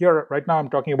 I'm here right now. I'm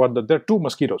talking about there are two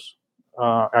mosquitoes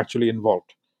actually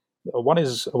involved. One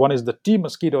is the tea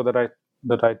mosquito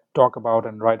that I talk about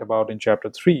and write about in chapter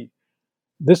 3.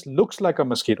 This looks like a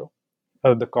mosquito,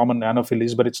 the common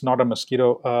Anopheles, but it's not a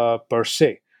mosquito per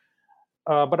se.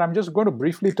 But I'm just going to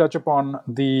briefly touch upon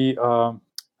the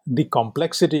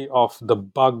complexity of the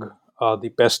bug, the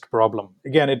pest problem.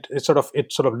 Again, it sort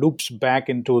of loops back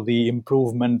into the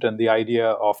improvement and the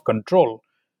idea of control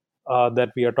that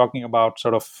we are talking about,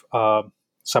 sort of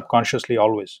subconsciously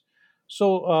always.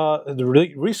 So the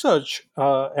research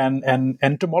and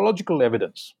entomological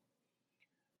evidence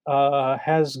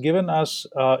has given us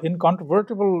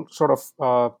incontrovertible sort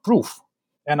of proof,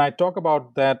 and I talk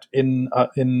about that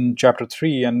in chapter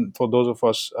 3. And for those of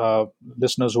us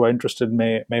listeners who are interested,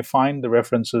 may find the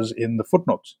references in the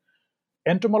footnotes.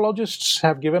 Entomologists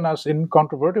have given us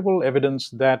incontrovertible evidence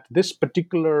that this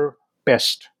particular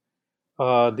pest,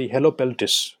 the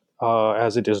Helopeltis,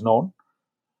 as it is known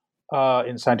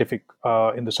in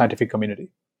the scientific community,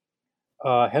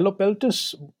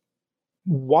 Helopeltis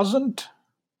wasn't.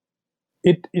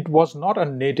 It was not a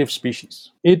native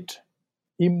species. It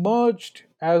emerged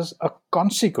as a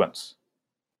consequence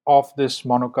of this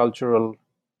monocultural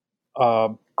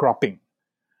cropping.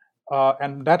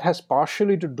 And that has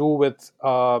partially to do with,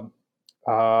 it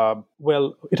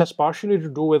has partially to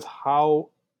do with how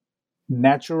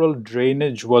natural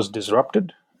drainage was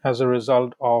disrupted as a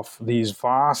result of these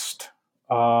vast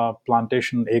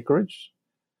plantation acreage.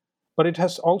 But it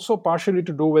has also partially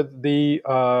to do with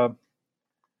the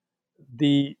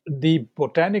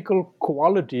botanical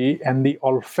quality and the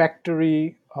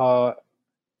olfactory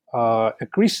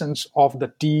accrescence of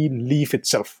the tea leaf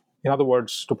itself. In other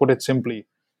words, to put it simply,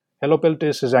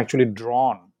 Helopeltis is actually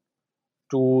drawn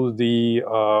to the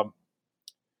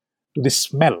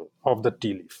smell of the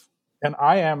tea leaf. And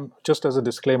I am, just as a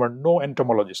disclaimer, no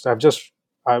entomologist.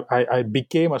 I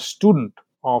became a student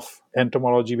of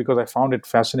entomology because I found it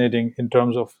fascinating in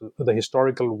terms of the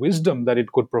historical wisdom that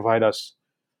it could provide us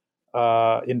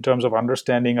in terms of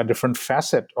understanding a different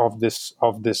facet of this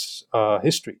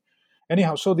history.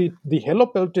 Anyhow, so the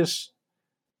Helopeltis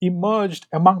emerged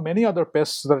among many other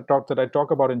pests that I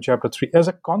talk about in chapter 3 as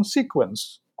a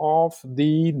consequence of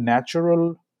the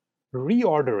natural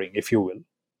reordering, if you will,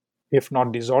 if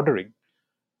not disordering,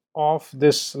 of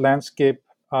this landscape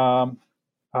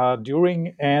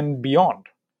during and beyond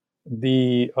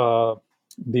the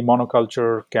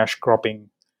monoculture cash cropping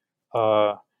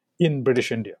in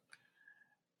British India.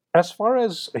 As far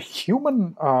as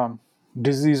human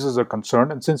diseases are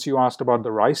concerned, and since you asked about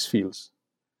the rice fields,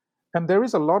 and there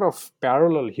is a lot of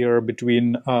parallel here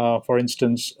between, for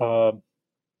instance,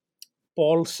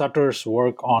 Paul Sutter's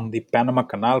work on the Panama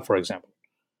Canal, for example,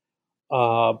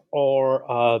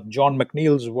 or John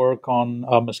McNeill's work on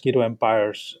mosquito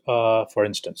empires, for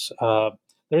instance.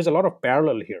 There is a lot of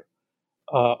parallel here.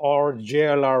 Or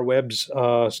J.L.R. Webb's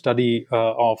study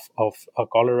of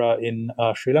cholera in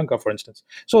Sri Lanka, for instance.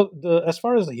 So, as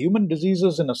far as the human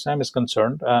diseases in Assam is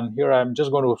concerned, and here I'm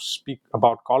just going to speak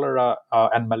about cholera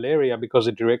and malaria because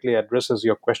it directly addresses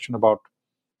your question about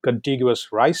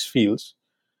contiguous rice fields.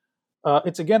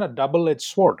 It's again a double-edged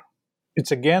sword.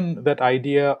 It's again that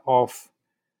idea of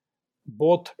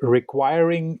both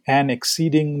requiring and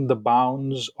exceeding the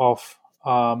bounds of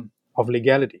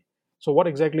legality. So what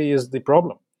exactly is the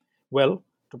problem? Well,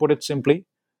 to put it simply,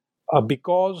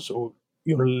 because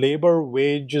labor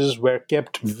wages were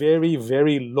kept very,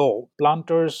 very low,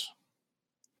 planters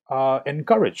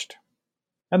encouraged.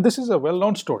 And this is a well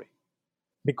known story.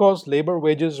 Because labor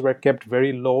wages were kept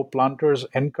very low, planters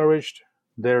encouraged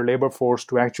their labor force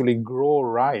to actually grow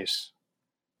rice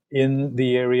in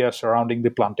the area surrounding the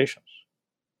plantations.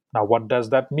 Now, what does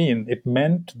that mean? It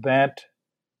meant that,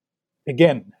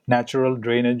 again, natural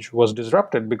drainage was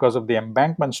disrupted because of the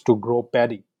embankments to grow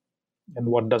paddy. And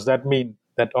what does that mean?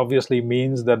 That obviously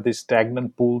means that the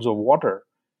stagnant pools of water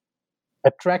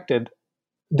attracted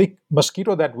the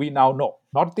mosquito that we now know,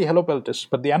 not the Helopeltis,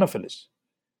 but the Anopheles.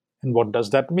 And what does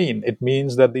that mean? It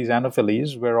means that these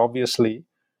Anopheles were obviously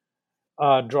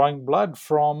drawing blood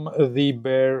from the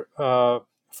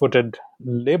bare-footed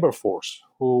labor force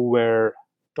who were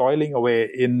toiling away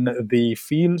in the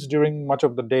fields during much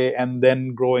of the day and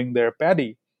then growing their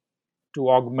paddy to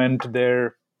augment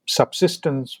their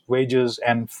subsistence, wages,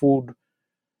 and food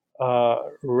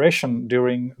ration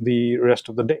during the rest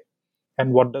of the day.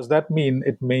 And what does that mean?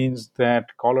 It means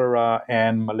that cholera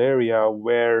and malaria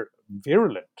were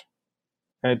virulent.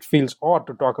 And it feels odd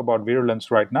to talk about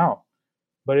virulence right now,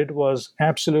 but it was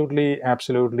absolutely,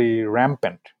 absolutely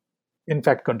rampant. In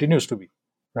fact, continues to be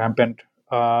rampant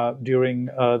during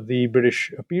the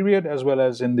British period as well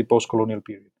as in the post-colonial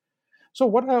period.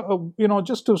 So,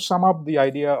 just to sum up the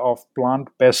idea of plant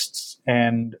pests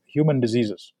and human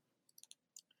diseases,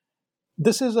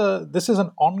 this is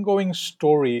an ongoing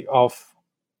story of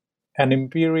an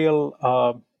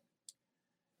imperial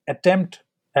attempt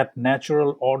at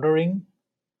natural ordering,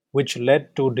 which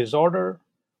led to disorder,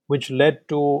 which led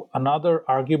to another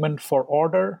argument for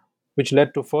order, which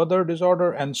led to further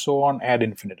disorder, and so on ad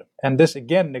infinitum. And this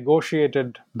again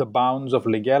negotiated the bounds of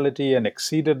legality and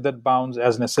exceeded that bounds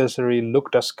as necessary,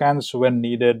 looked askance when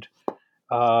needed,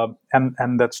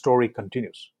 and that story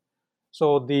continues.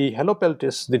 So the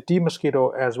Helopeltis, the tea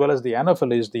mosquito, as well as the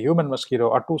Anopheles, the human mosquito,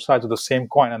 are two sides of the same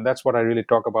coin, and that's what I really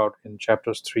talk about in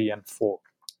chapters 3 and 4.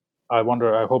 I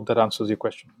hope that answers your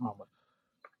question, Mohammed.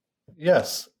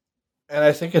 Yes, and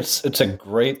I think it's a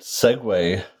great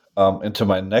segue into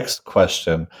my next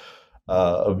question,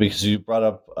 because you brought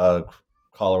up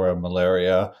cholera,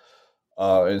 malaria,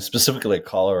 and specifically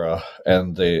cholera,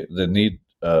 and the need,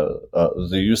 the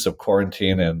use of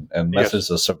quarantine and methods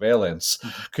of surveillance.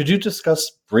 Could you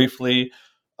discuss briefly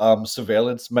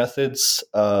surveillance methods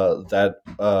that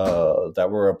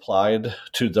were applied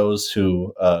to those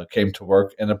who came to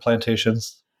work in the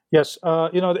plantations? Yes,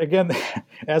 again,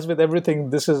 as with everything,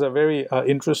 this is a very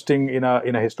interesting in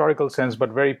a historical sense,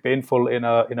 but very painful in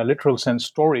a literal sense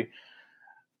story.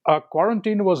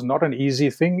 Quarantine was not an easy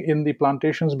thing in the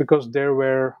plantations because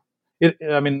it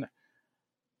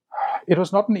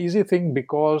was not an easy thing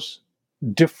because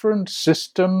different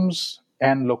systems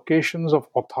and locations of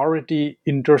authority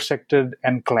intersected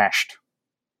and clashed.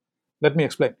 Let me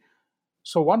explain.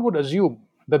 So one would assume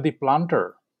that the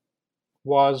planter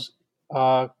was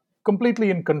completely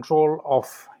in control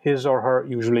of his or her,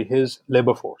 usually his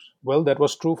labor force. Well, that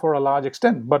was true for a large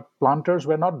extent, but planters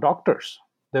were not doctors.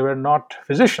 They were not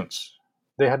physicians.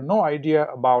 They had no idea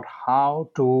about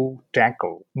how to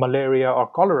tackle malaria or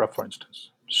cholera, for instance.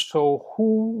 So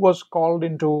who was called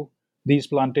into these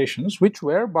plantations, which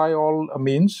were by all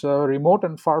means remote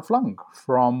and far-flung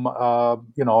from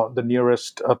the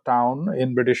nearest town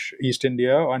in British East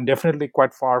India, and definitely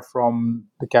quite far from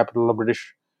the capital of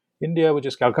British India, which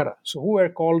is Calcutta. So who were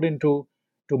called into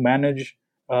to manage,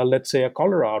 let's say, a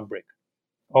cholera outbreak?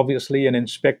 Obviously, an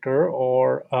inspector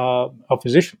or a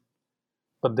physician.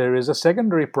 But there is a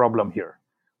secondary problem here.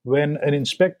 When an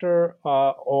inspector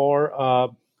or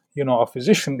a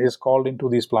physician is called into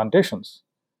these plantations,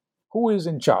 who is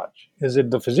in charge? Is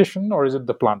it the physician or is it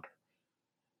the planter?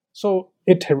 So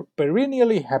it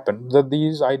perennially happened that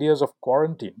these ideas of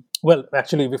quarantine, well,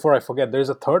 actually, before I forget, there is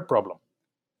a third problem.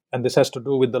 And this has to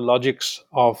do with the logics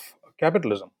of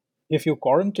capitalism. If you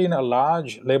quarantine a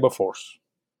large labor force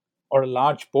or a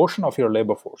large portion of your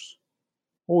labor force,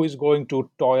 who is going to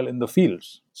toil in the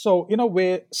fields? So, in a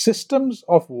way, systems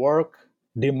of work,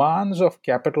 demands of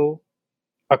capital,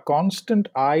 a constant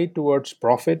eye towards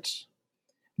profits,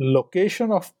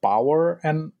 location of power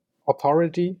and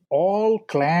authority all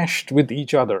clashed with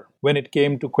each other when it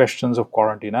came to questions of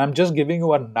quarantine. I'm just giving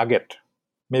you a nugget,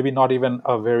 maybe not even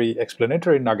a very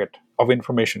explanatory nugget of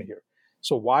information here.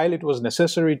 So while it was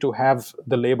necessary to have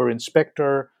the labor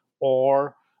inspector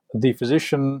or the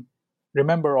physician,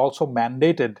 remember, also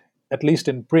mandated, at least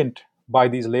in print, by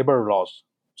these labor laws.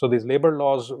 So these labor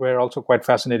laws were also quite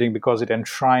fascinating because it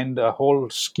enshrined a whole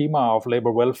schema of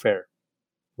labor welfare,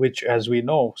 which, as we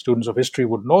know, students of history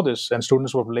would know this, and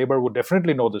students of labor would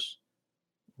definitely know this,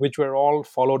 which were all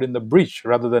followed in the breach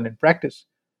rather than in practice.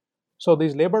 So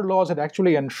these labor laws had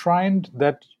actually enshrined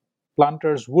that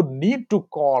planters would need to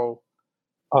call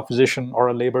a physician or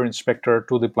a labor inspector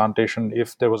to the plantation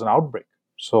if there was an outbreak.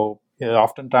 So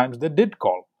oftentimes they did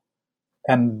call.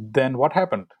 And then what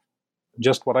happened?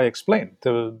 Just what I explained.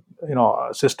 The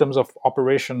systems of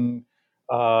operation,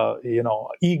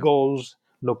 egos,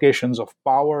 locations of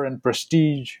power and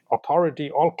prestige, authority,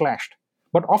 all clashed.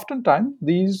 But oftentimes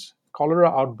these cholera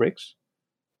outbreaks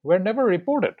were never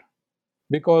reported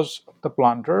because the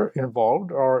planter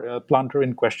involved or planter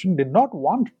in question did not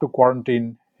want to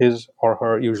quarantine his or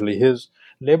her, usually his,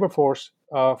 labor force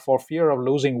for fear of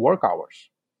losing work hours.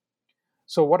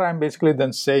 So what I'm basically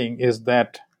then saying is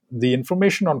that the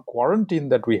information on quarantine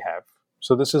that we have,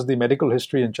 so this is the medical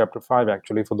history in chapter 5,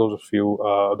 actually, for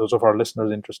those of our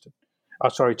listeners interested.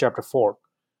 Chapter 4.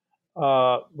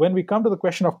 When we come to the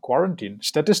question of quarantine,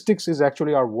 statistics is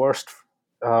actually our worst,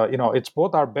 it's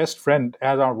both our best friend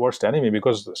and our worst enemy,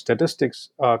 because statistics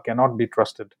cannot be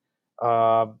trusted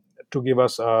to give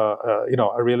us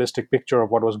a realistic picture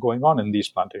of what was going on in these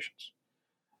plantations.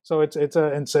 So it's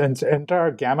an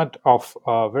entire gamut of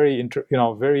very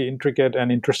intricate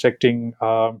and intersecting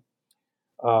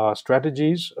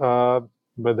strategies.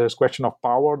 But there's a question of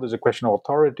power, there's a question of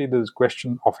authority, there's a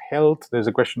question of health, there's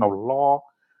a question of law,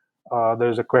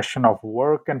 there's a question of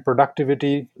work and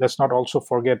productivity. Let's not also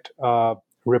forget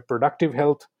reproductive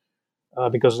health,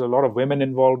 because there's a lot of women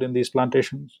involved in these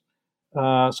plantations.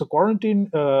 So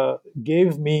quarantine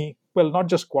gave me, well, not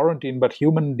just quarantine, but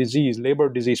human disease, labor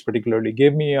disease particularly,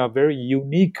 gave me a very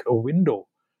unique window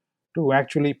to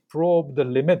actually probe the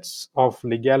limits of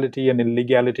legality and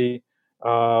illegality,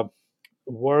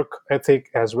 work ethic,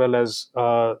 as well as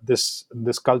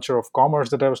this culture of commerce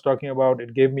that I was talking about.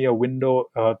 It gave me a window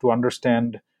to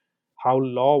understand how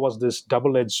law was this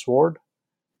double-edged sword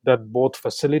that both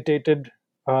facilitated,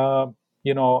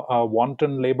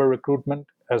 wanton labor recruitment,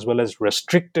 as well as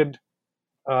restricted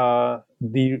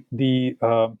the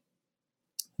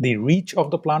reach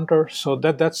of the planter. So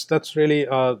that's really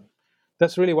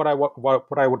what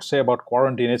I would say about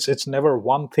quarantine. It's never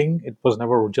one thing. It was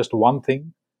never just one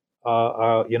thing.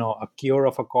 A cure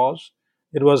of a cause.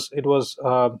 It was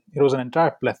an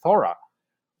entire plethora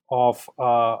of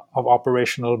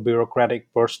operational,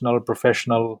 bureaucratic, personal,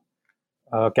 professional,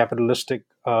 capitalistic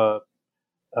sort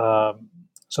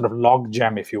of log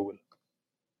jam, if you will.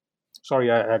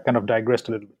 Sorry, I kind of digressed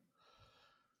a little bit.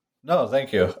 No,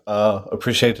 thank you.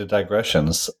 Appreciate the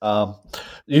digressions.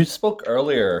 You spoke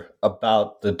earlier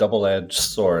about the double-edged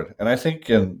sword, and I think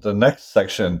in the next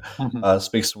section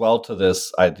speaks well to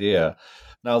this idea.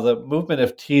 Now, the movement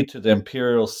of tea to the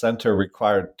imperial center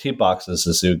required tea boxes,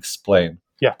 as you explained.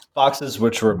 Yeah. Boxes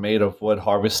which were made of wood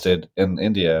harvested in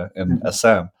India, in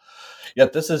Assam.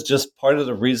 Yet this is just part of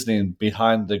the reasoning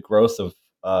behind the growth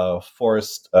of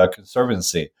forest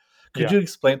conservancy. Could you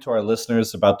explain to our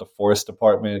listeners about the Forest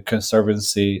Department,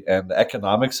 Conservancy, and the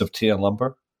economics of tea and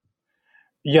lumber?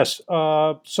 Yes.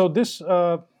 So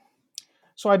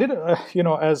I did,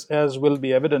 as will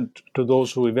be evident to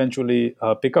those who eventually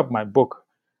pick up my book.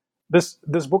 This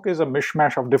book is a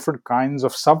mishmash of different kinds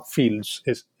of subfields,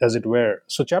 as it were.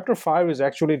 So chapter 5 is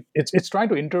actually it's trying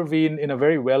to intervene in a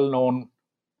very well-known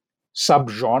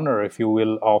subgenre, if you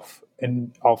will, of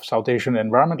South Asian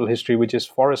environmental history, which is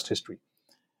forest history.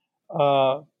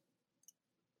 Let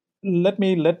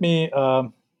me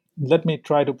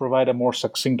try to provide a more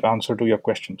succinct answer to your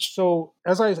question. So,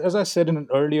 as I said in an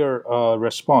earlier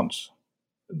response,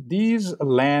 these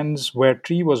lands where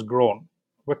tea was grown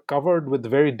were covered with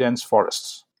very dense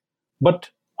forests. But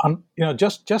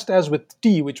just as with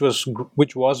tea, which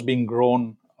was being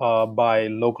grown by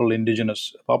local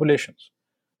indigenous populations,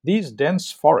 these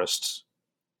dense forests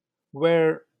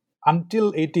were,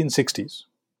 until 1860s,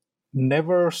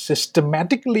 never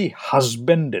systematically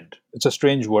husbanded. It's a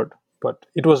strange word, but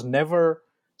it was never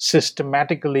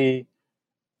systematically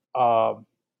sort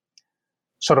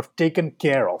of taken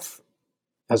care of,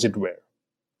 as it were.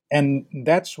 And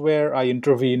that's where I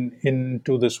intervene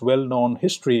into this well-known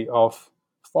history of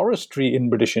forestry in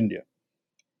British India.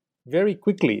 Very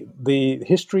quickly, the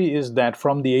history is that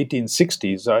from the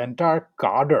 1860s, an entire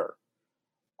cadre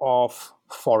of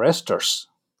foresters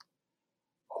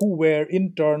who were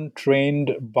in turn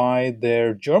trained by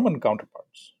their German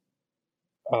counterparts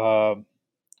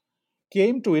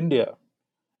came to India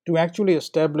to actually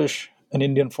establish an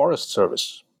Indian Forest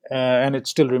Service, and it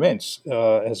still remains,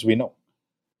 as we know.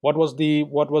 What was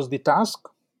the task?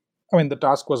 I mean, the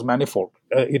task was manifold.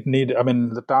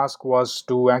 The task was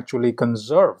to actually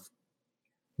conserve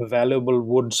valuable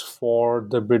woods for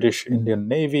the British Indian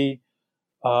Navy,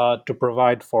 to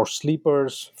provide for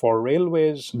sleepers, for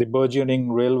railways, the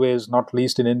burgeoning railways, not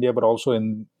least in India, but also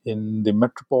in the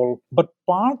metropole. But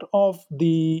part of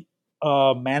the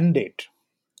mandate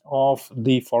of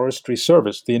the Forestry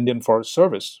Service, the Indian Forest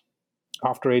Service,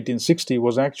 after 1860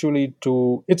 was actually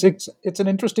to, it's an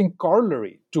interesting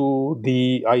corollary to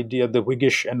the idea, the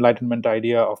Whiggish Enlightenment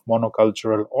idea of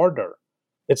monocultural order.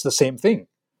 It's the same thing.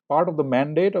 Part of the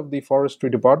mandate of the Forestry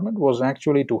Department was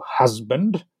actually to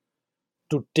husband,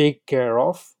 to take care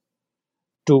of,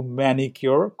 to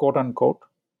manicure, quote unquote,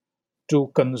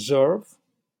 to conserve,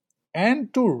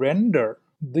 and to render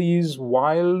these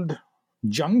wild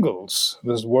jungles,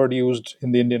 this word used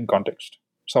in the Indian context,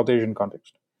 South Asian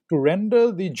context, to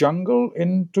render the jungle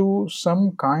into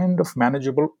some kind of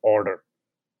manageable order.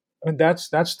 I mean, that's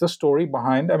the story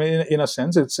behind. I mean, in a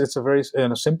sense, it's a very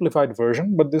simplified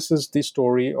version, but this is the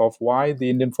story of why the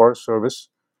Indian Forest Service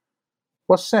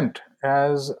was sent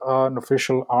as an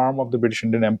official arm of the British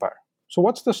Indian Empire. So,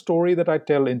 what's the story that I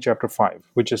tell in Chapter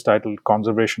 5, which is titled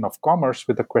Conservation of Commerce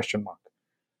with a question mark?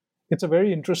 It's a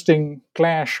very interesting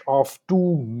clash of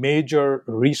two major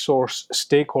resource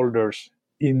stakeholders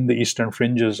in the eastern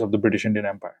fringes of the British Indian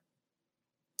Empire.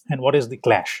 And what is the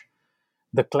clash?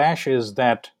 The clash is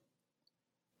that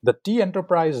the tea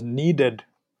enterprise needed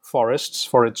forests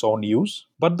for its own use,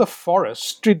 but the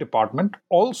Forestry Department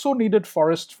also needed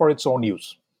forests for its own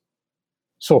use.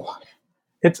 So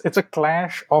it's a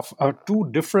clash of two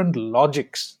different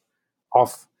logics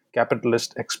of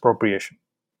capitalist expropriation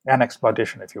and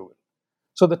exploitation, if you will.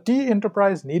 So the tea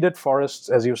enterprise needed forests,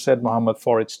 as you said, Muhammad,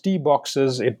 for its tea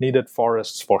boxes. It needed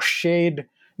forests for shade.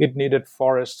 It needed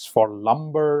forests for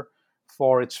lumber,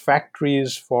 for its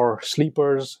factories, for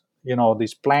sleepers,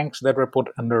 these planks that were put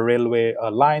under railway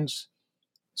lines.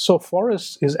 So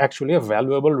forests is actually a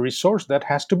valuable resource that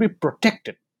has to be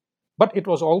protected. But it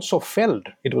was also felled.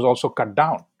 It was also cut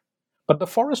down. But the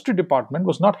Forestry Department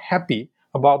was not happy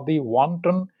about the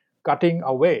wanton cutting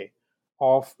away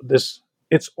of this,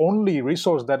 its only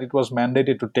resource that it was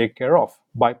mandated to take care of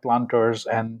by planters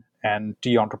and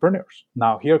tea entrepreneurs.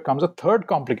 Now, here comes a third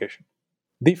complication.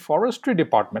 The Forestry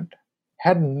Department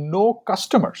had no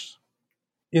customers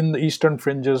in the eastern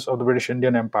fringes of the British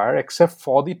Indian Empire except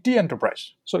for the tea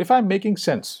enterprise. So, if I'm making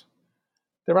sense,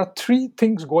 there are three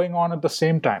things going on at the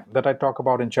same time that I talk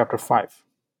about in Chapter 5.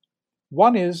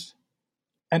 One is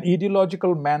an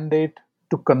ideological mandate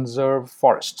to conserve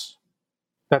forests.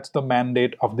 That's the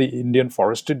mandate of the Indian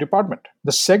Forestry Department.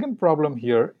 The second problem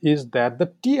here is that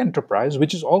the tea enterprise,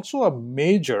 which is also a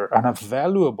major and a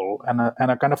valuable and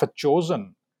a kind of a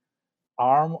chosen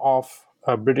arm of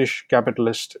a British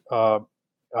capitalist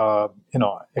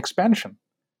expansion,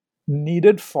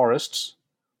 needed forests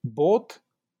both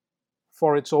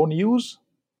for its own use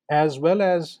as well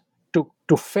as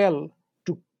to fell,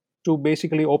 to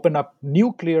basically open up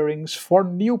new clearings for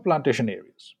new plantation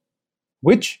areas,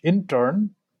 which in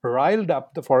turn riled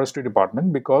up the Forestry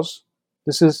Department because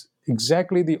this is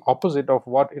exactly the opposite of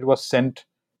what it was sent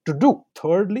to do.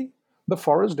 Thirdly, the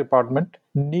Forest Department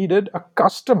needed a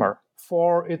customer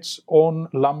for its own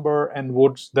lumber and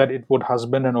woods that it would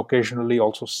husband and occasionally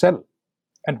also sell.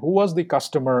 And who was the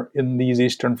customer in these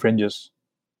eastern fringes?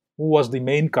 Who was the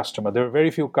main customer? There were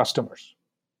very few customers.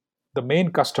 The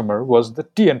main customer was the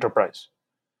tea enterprise.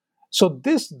 So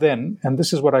this then, and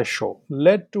this is what I show,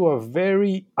 led to a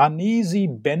very uneasy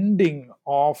bending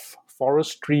of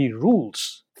forestry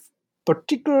rules,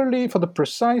 particularly for the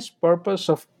precise purpose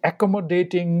of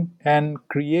accommodating and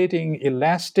creating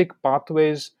elastic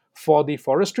pathways for the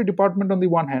Forestry Department on the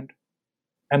one hand,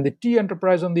 and the tea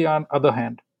enterprise on the other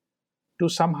hand, to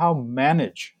somehow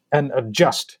manage and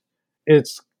adjust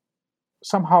its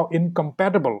somehow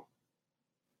incompatible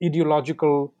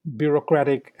ideological,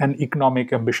 bureaucratic, and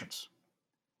economic ambitions.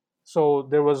 So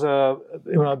there was a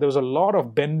lot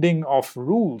of bending of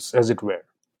rules, as it were,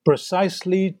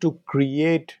 precisely to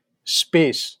create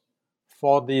space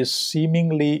for these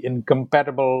seemingly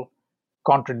incompatible,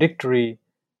 contradictory,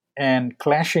 and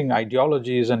clashing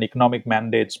ideologies and economic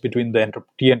mandates between the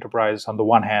tea enterprise on the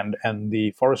one hand and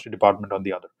the Forestry Department on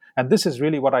the other. And this is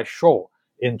really what I show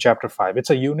in Chapter 5.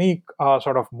 It's a unique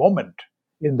sort of moment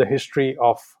in the history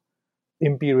of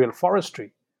imperial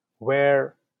forestry,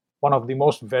 where one of the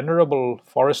most venerable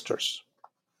foresters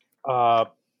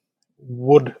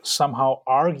would somehow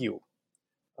argue,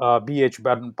 B.H.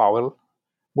 Baden-Powell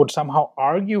would somehow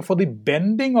argue for the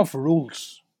bending of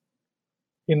rules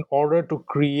in order to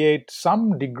create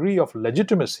some degree of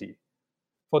legitimacy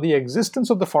for the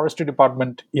existence of the Forestry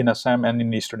Department in Assam and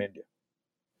in eastern India.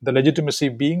 The legitimacy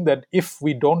being that if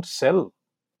we don't sell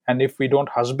And if we don't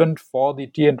husband for the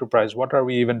tea enterprise, what are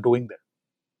we even doing there?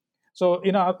 So,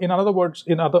 in other words,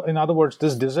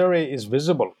 this disarray is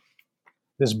visible.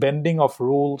 This bending of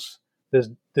rules,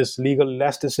 this legal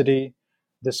elasticity,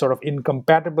 this sort of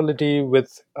incompatibility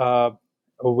with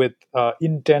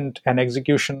intent and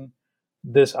execution,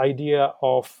 this idea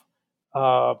of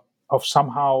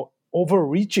somehow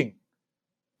overreaching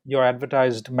your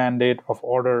advertised mandate of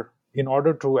order in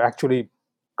order to actually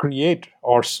create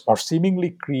or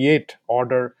seemingly create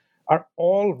order are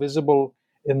all visible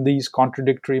in these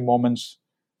contradictory moments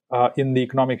in the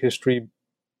economic history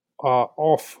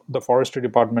of the forestry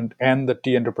department and the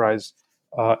tea enterprise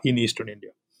in eastern India.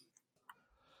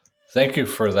 Thank you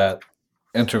for that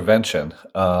intervention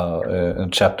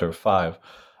in chapter 5.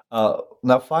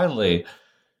 Now, finally,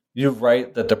 you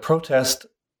write that the protest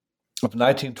of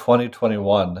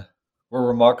 1920-21 were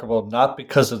remarkable not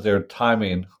because of their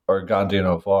timing or Gandhian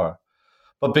au revoir,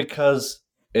 but because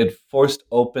it forced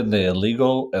open the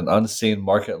illegal and unseen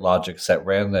market logics that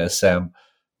ran the Assam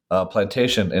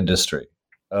plantation industry.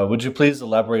 Would you please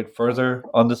elaborate further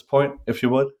on this point, if you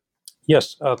would?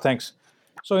 Yes, thanks.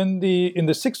 So in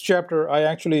the sixth chapter, I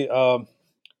actually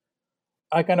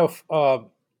I kind of I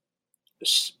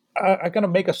kind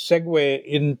of make a segue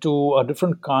into a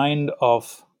different kind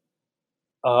of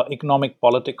economic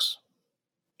politics,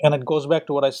 and it goes back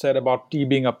to what I said about tea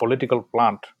being a political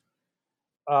plant.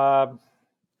 Uh,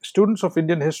 Students of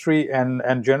Indian history and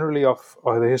generally of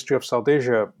the history of South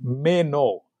Asia may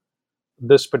know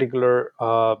this particular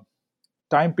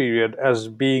time period as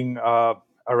being a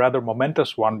rather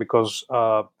momentous one because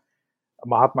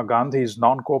Mahatma Gandhi's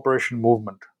non-cooperation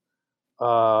movement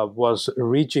was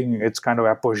reaching its kind of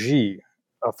apogee,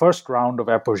 a first round of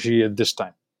apogee at this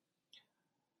time.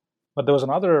 But there was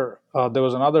another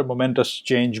momentous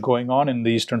change going on in the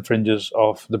eastern fringes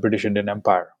of the British Indian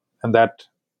Empire, and that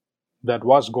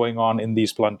was going on in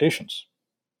these plantations.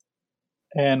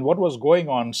 And what was going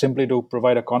on, simply to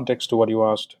provide a context to what you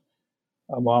asked,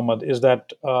 Mohammed, is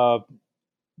that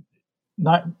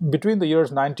between the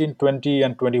years 1920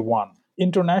 and 21,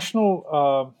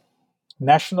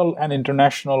 national and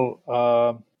international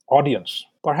audience,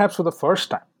 perhaps for the first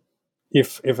time,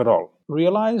 if at all,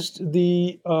 realized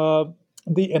the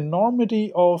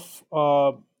enormity of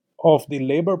the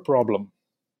labor problem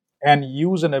and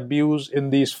use and abuse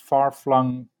in these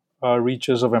far-flung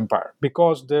reaches of empire,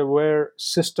 because there were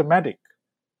systematic,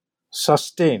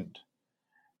 sustained,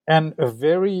 and a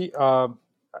very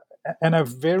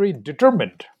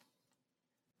determined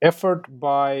effort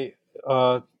by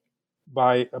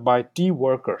tea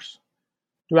workers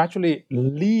to actually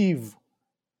leave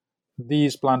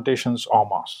these plantations en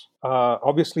masse.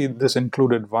 Obviously, this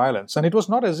included violence, and it was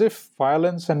not as if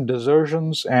violence and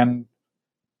desertions and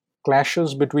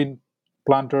clashes between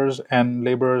planters and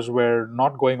laborers were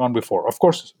not going on before. Of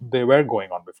course, they were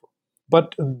going on before.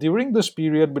 But during this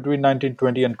period between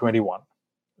 1920 and 21,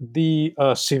 the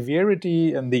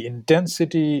severity and the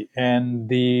intensity and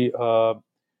the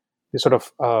sort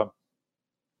of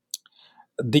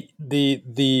the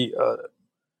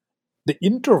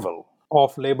interval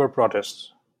of labor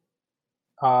protests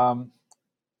um,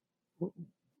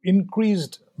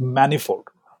 increased manifold.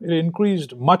 It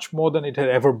increased much more than it had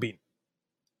ever been.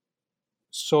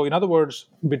 So, in other words,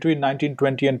 between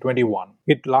 1920 and 21,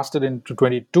 it lasted into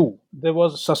 22. There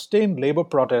was sustained labor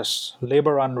protests,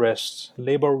 labor unrests,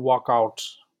 labor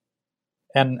walkouts,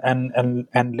 and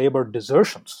labor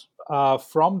desertions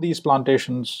from these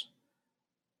plantations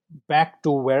back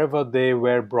to wherever they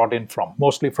were brought in from,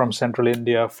 mostly from central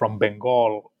India, from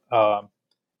Bengal,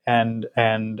 and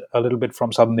a little bit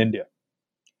from southern India.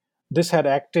 This had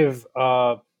active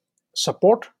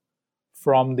support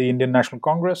from the Indian National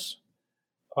Congress,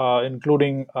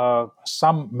 including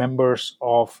some members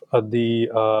of the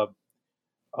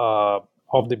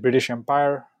British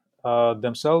Empire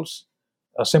themselves,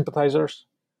 sympathizers.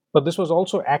 But this was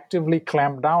also actively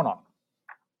clamped down on.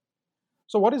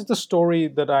 So, what is the story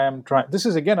that I am trying? This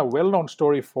is again a well-known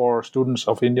story for students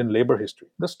of Indian labor history.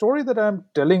 The story that I'm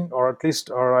telling, or at least,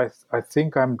 or I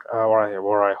think I'm,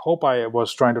 or I hope I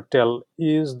was trying to tell,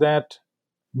 is that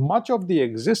much of the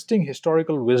existing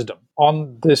historical wisdom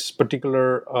on this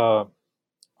particular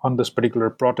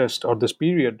protest or this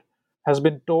period has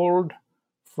been told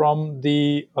from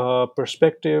the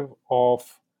perspective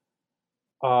of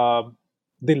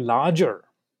the larger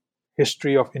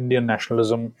history of Indian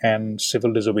nationalism and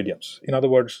civil disobedience. In other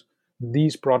words,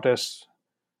 these protests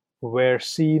were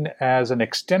seen as an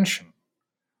extension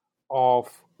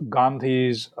of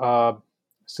Gandhi's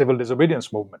civil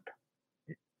disobedience movement.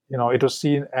 It was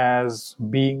seen as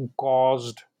being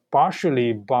caused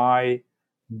partially by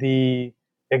the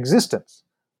existence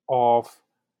of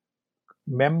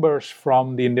members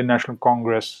from the Indian National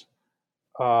Congress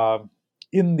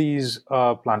in these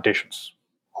plantations,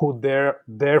 who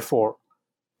therefore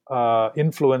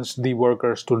influenced the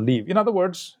workers to leave. In other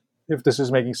words, if this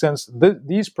is making sense,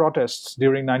 these protests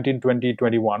during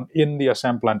 1920-21 in the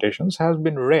Assam plantations has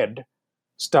been read,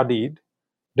 studied,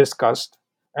 discussed,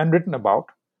 and written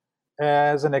about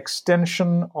as an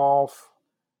extension of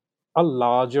a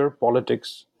larger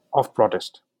politics of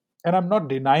protest. And I'm not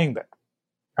denying that.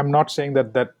 I'm not saying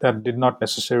that did not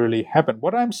necessarily happen.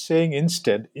 What I'm saying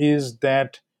instead is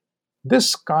that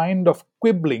this kind of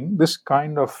quibbling, this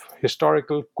kind of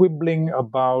historical quibbling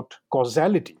about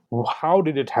causality, how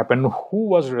did it happen, who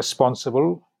was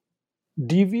responsible,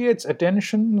 deviates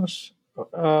attentions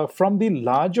from the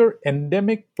larger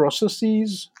endemic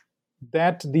processes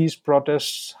that these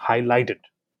protests highlighted,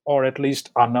 or at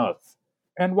least unearthed.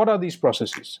 And what are these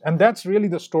processes? And that's really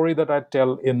the story that I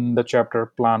tell in the chapter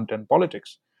Plant and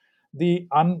Politics. The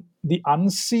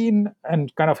unseen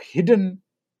and kind of hidden,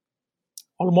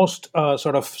 almost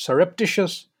sort of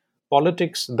surreptitious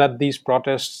politics that these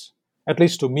protests, at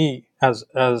least to me as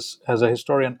a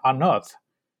historian, unearth,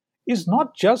 is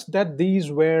not just that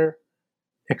these were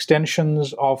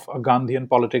extensions of a Gandhian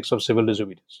politics of civil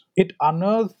disobedience. It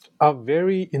unearthed a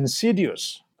very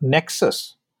insidious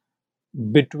nexus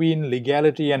between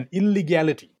legality and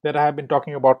illegality that I have been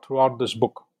talking about throughout this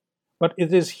book. But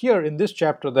it is here in this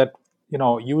chapter that,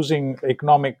 using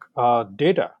economic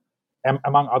data,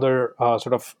 among other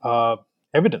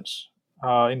evidence,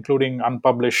 including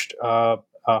unpublished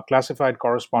classified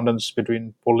correspondence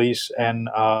between police and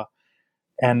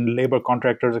labor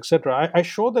contractors, etc., I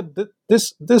show that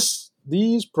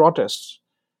these protests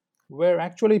were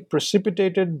actually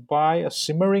precipitated by a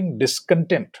simmering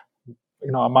discontent,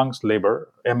 amongst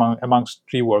labor, amongst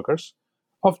tree workers,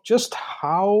 of just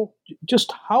how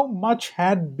much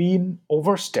had been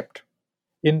overstepped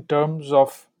in terms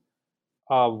of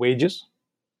wages,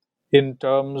 in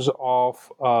terms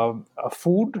of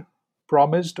food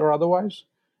promised or otherwise,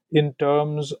 in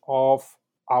terms of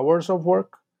hours of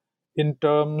work, in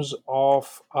terms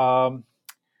of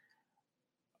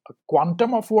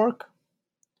quantum of work,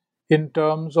 in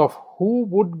terms of who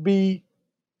would be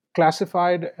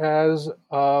classified as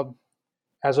a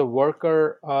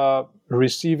worker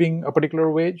receiving a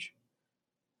particular wage.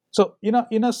 So,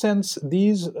 in a sense,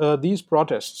 these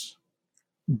protests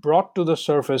brought to the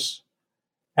surface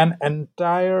an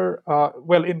entire,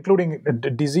 including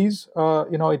disease,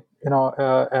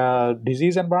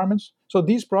 disease environments. So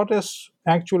these protests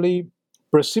actually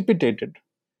precipitated,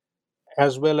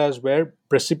 as well as were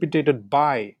precipitated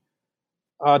by,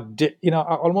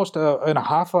 almost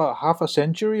half a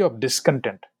century of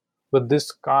discontent with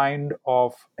this kind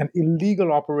of an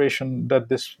illegal operation that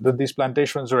these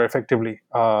plantations are effectively,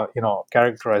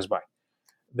 characterized by.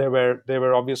 There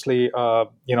were obviously,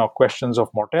 questions of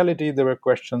mortality. There were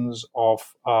questions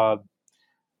of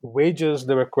wages.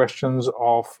 There were questions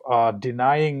of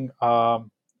denying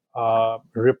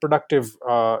reproductive,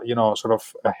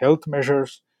 health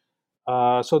measures.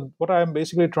 So what I'm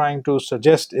basically trying to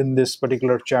suggest in this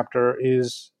particular chapter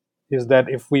is that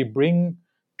if we bring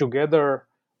together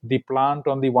the plant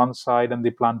on the one side and the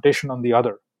plantation on the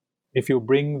other, if you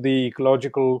bring the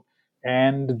ecological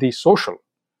and the social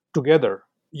together,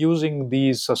 using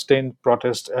these sustained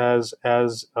protests as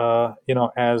the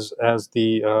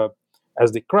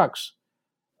crux,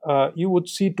 you would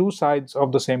see two sides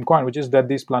of the same coin, which is that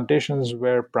these plantations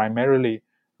were primarily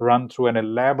run through an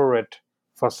elaborate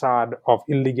facade of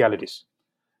illegalities.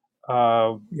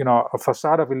 A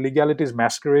facade of illegalities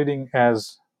masquerading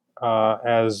as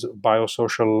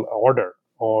biosocial order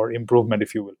or improvement,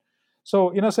 if you will. So,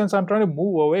 in a sense, I'm trying to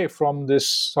move away from this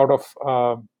sort of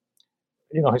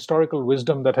historical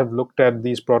wisdom that have looked at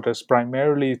these protests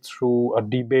primarily through a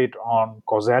debate on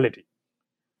causality.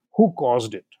 Who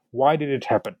caused it? Why did it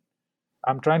happen?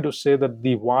 I'm trying to say that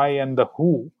the why and the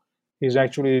who is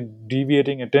actually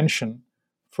deviating attention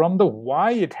from the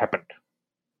why it happened,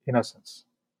 in a sense.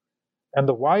 And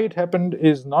the why it happened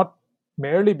is not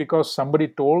merely because somebody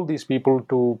told these people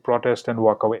to protest and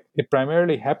walk away. It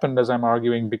primarily happened, as I'm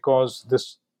arguing, because there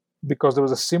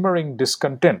was a simmering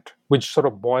discontent which sort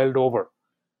of boiled over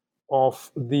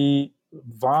of the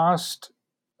vast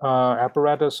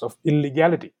apparatus of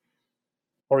illegality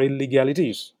or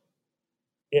illegalities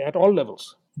at all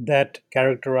levels that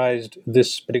characterized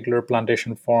this particular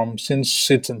plantation form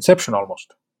since its inception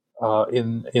almost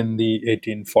in the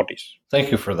 1840s.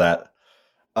 Thank you for that.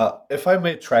 If I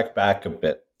may track back a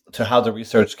bit to how the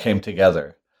research came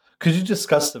together, could you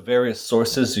discuss the various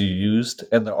sources you used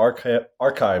and the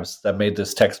archives that made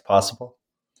this text possible?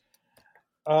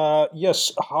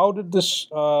 Yes. How did this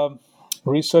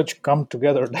research come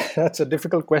together? That's a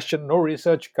difficult question. No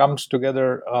research comes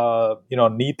together,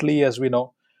 neatly, as we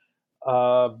know.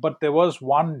 But there was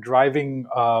one driving,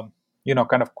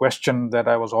 kind of question that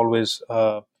I was always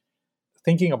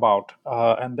thinking about,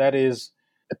 and that is,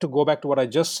 to go back to what I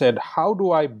just said. How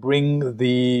do I bring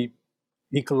the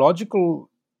ecological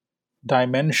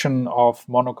dimension of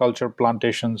monoculture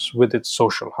plantations with its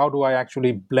social? How do I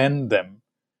actually blend them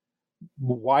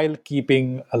while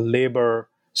keeping a labor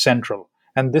central?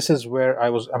 And this is where I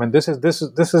was. I mean, this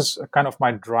is kind of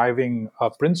my driving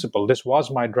principle. This was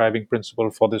my driving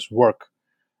principle for this work,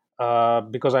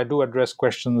 because I do address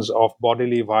questions of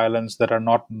bodily violence that are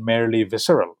not merely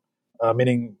visceral.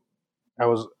 Meaning,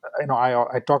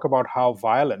 I talk about how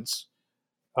violence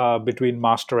between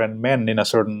master and men, in a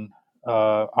certain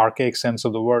archaic sense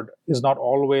of the word,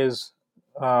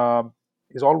 uh,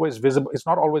 is always visible. It's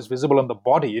not always visible in the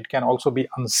body. It can also be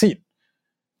unseen,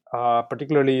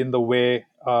 particularly in the way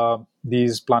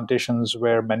these plantations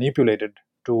were manipulated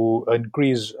to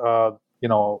increase,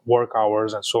 work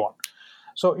hours and so on.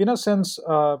 So, in a sense,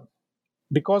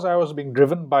 because I was being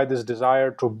driven by this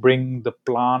desire to bring the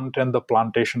plant and the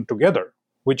plantation together,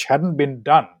 which hadn't been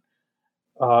done,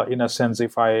 in a sense,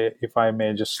 if I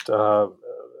may just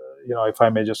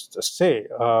say,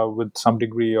 with some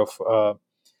degree of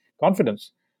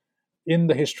confidence, in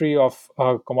the history of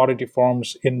commodity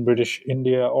forms in British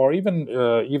India, or even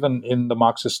in the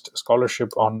Marxist scholarship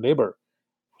on labor.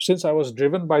 Since I was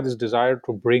driven by this desire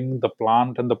to bring the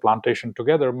plant and the plantation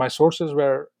together, my sources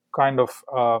were kind of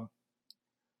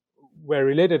were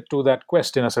related to that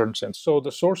quest in a certain sense. So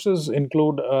the sources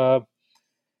include,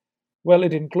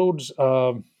 it includes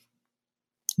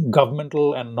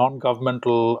governmental and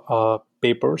non-governmental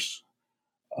papers,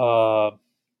 uh,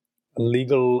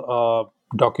 legal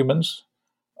documents,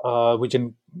 which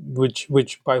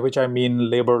by which I mean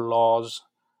labor laws,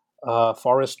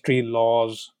 forestry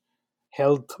laws,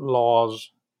 health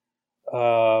laws.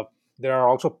 Uh, there are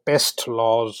also pest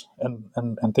laws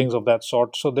and things of that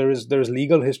sort. So there is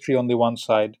legal history on the one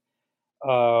side.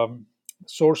 Um,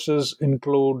 Sources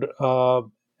include,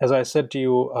 as I said to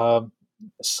you,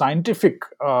 scientific,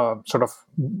 sort of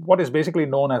what is basically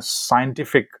known as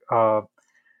scientific uh,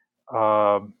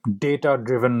 data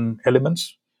driven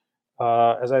elements.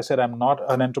 As I said, I'm not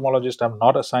an entomologist. I'm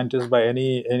not a scientist by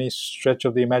any stretch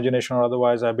of the imagination or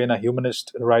otherwise. I've been a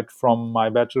humanist right from my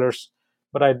bachelor's,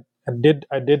 but I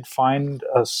did find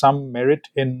some merit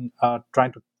in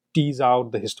trying to tease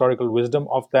out the historical wisdom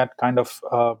of that kind of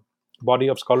body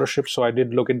of scholarship. So I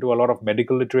did look into a lot of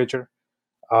medical literature,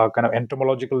 kind of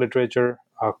entomological literature,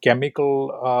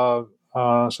 chemical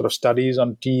sort of studies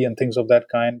on tea and things of that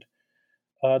kind.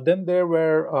 Then there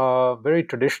were very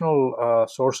traditional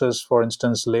sources, for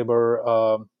instance,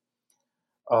 labor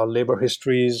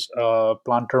histories,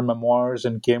 planter memoirs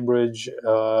in Cambridge,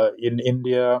 in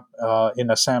India,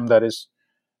 in Assam. That is,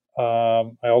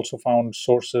 I also found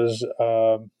sources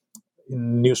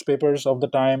in newspapers of the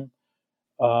time.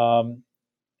 Um,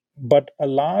 but a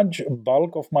large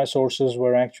bulk of my sources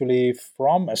were actually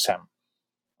from Assam,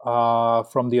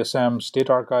 from the Assam State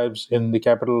Archives in the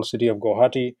capital city of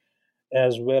Guwahati,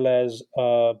 as well as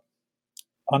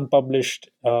unpublished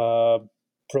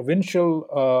provincial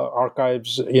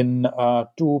archives in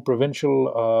two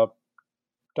provincial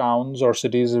towns or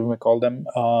cities, we may call them,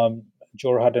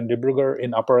 Jorhat and Dibrugarh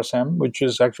in Upper Assam, which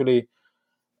is actually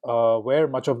where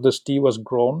much of this tea was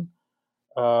grown.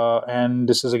 And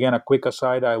this is again a quick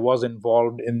aside. I was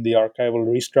involved in the archival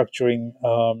restructuring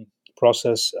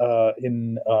process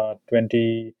in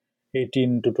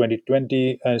 2018 to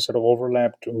 2020. I sort of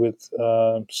overlapped with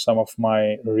some of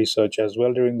my research as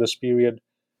well during this period.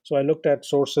 So I looked at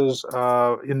sources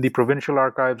in the provincial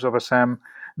archives of Assam,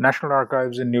 national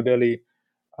archives in New Delhi,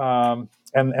 and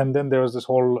then there was this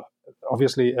whole,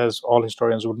 obviously, as all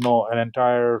historians would know, an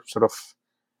entire sort of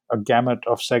a gamut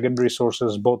of secondary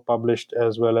sources, both published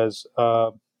as well as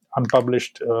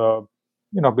unpublished,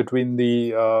 between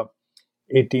the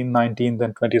 18th, 19th,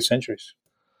 and 20th centuries.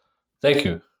 Thank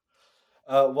you.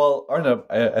 Well, Arnab,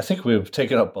 I think we've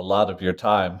taken up a lot of your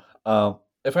time.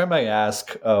 If I may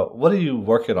ask, what are you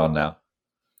working on now?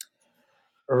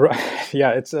 Right.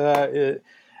 Yeah, it's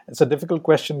a difficult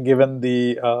question given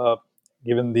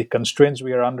the constraints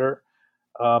we are under.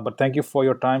 But thank you for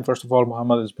your time. First of all,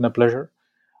 Muhammad, it's been a pleasure.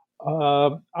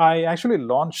 I actually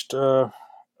launched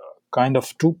kind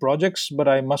of two projects, but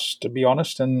I must be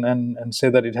honest and say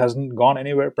that it hasn't gone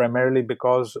anywhere, primarily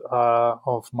because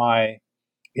of my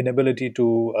inability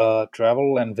to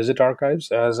travel and visit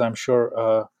archives, as I'm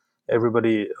sure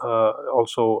everybody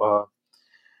also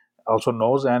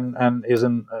knows and is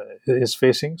in is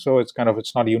facing. So it's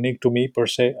not unique to me per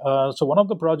se. So one of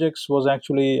the projects was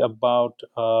actually about.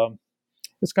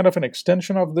 It's kind of an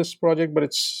extension of this project, but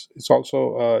it's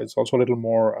also a little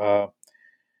more.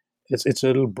 It's a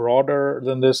little broader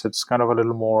than this. It's kind of a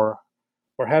little more,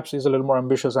 perhaps is a little more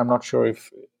ambitious. I'm not sure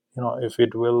if if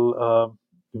it will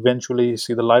eventually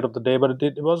see the light of the day. But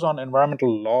it was on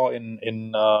environmental law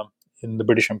in the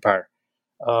British Empire,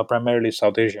 primarily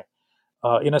South Asia.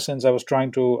 In a sense, I was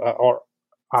trying to, or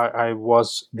I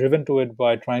was driven to it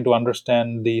by trying to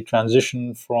understand the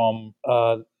transition from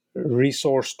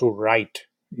resource to right.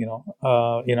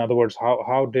 In other words,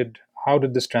 how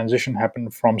did this transition happen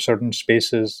from certain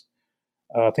spaces?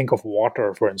 Think of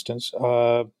water, for instance,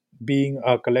 being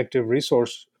a collective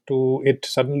resource to it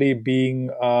suddenly being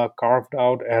carved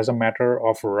out as a matter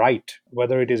of right,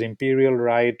 whether it is imperial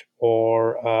right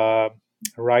or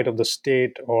right of the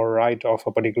state or right of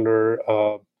a particular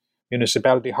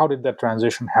municipality. How did that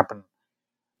transition happen?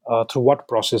 Through what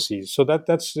processes? So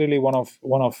that's really one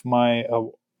of my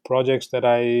projects that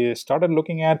I started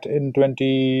looking at in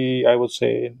I would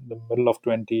say in the middle of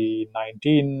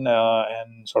 2019,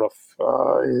 and sort of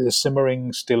is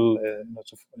simmering still.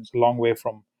 It's a long way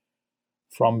from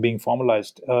being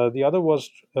formalized. The other was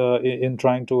in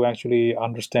trying to actually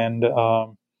understand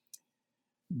the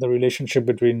relationship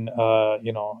between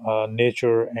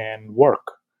nature and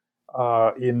work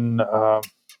in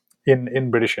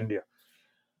British India.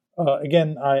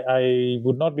 Again, I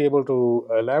would not be able to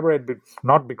elaborate,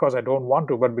 not because I don't want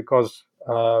to, but because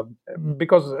the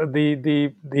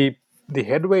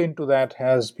headway into that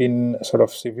has been sort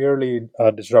of severely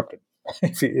disrupted,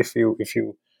 if you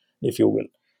will.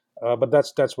 But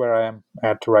that's where I am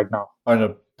at right now. I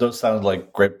know those sound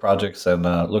like great projects, and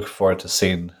look forward to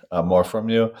seeing more from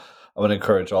you. I want to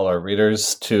encourage all our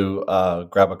readers to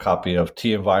grab a copy of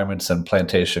Tea Environments and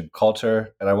Plantation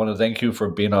Culture. And I want to thank you for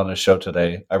being on the show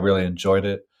today. I really enjoyed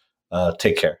it.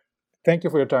 Take care. Thank you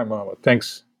for your time, Mohammed.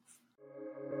 Thanks.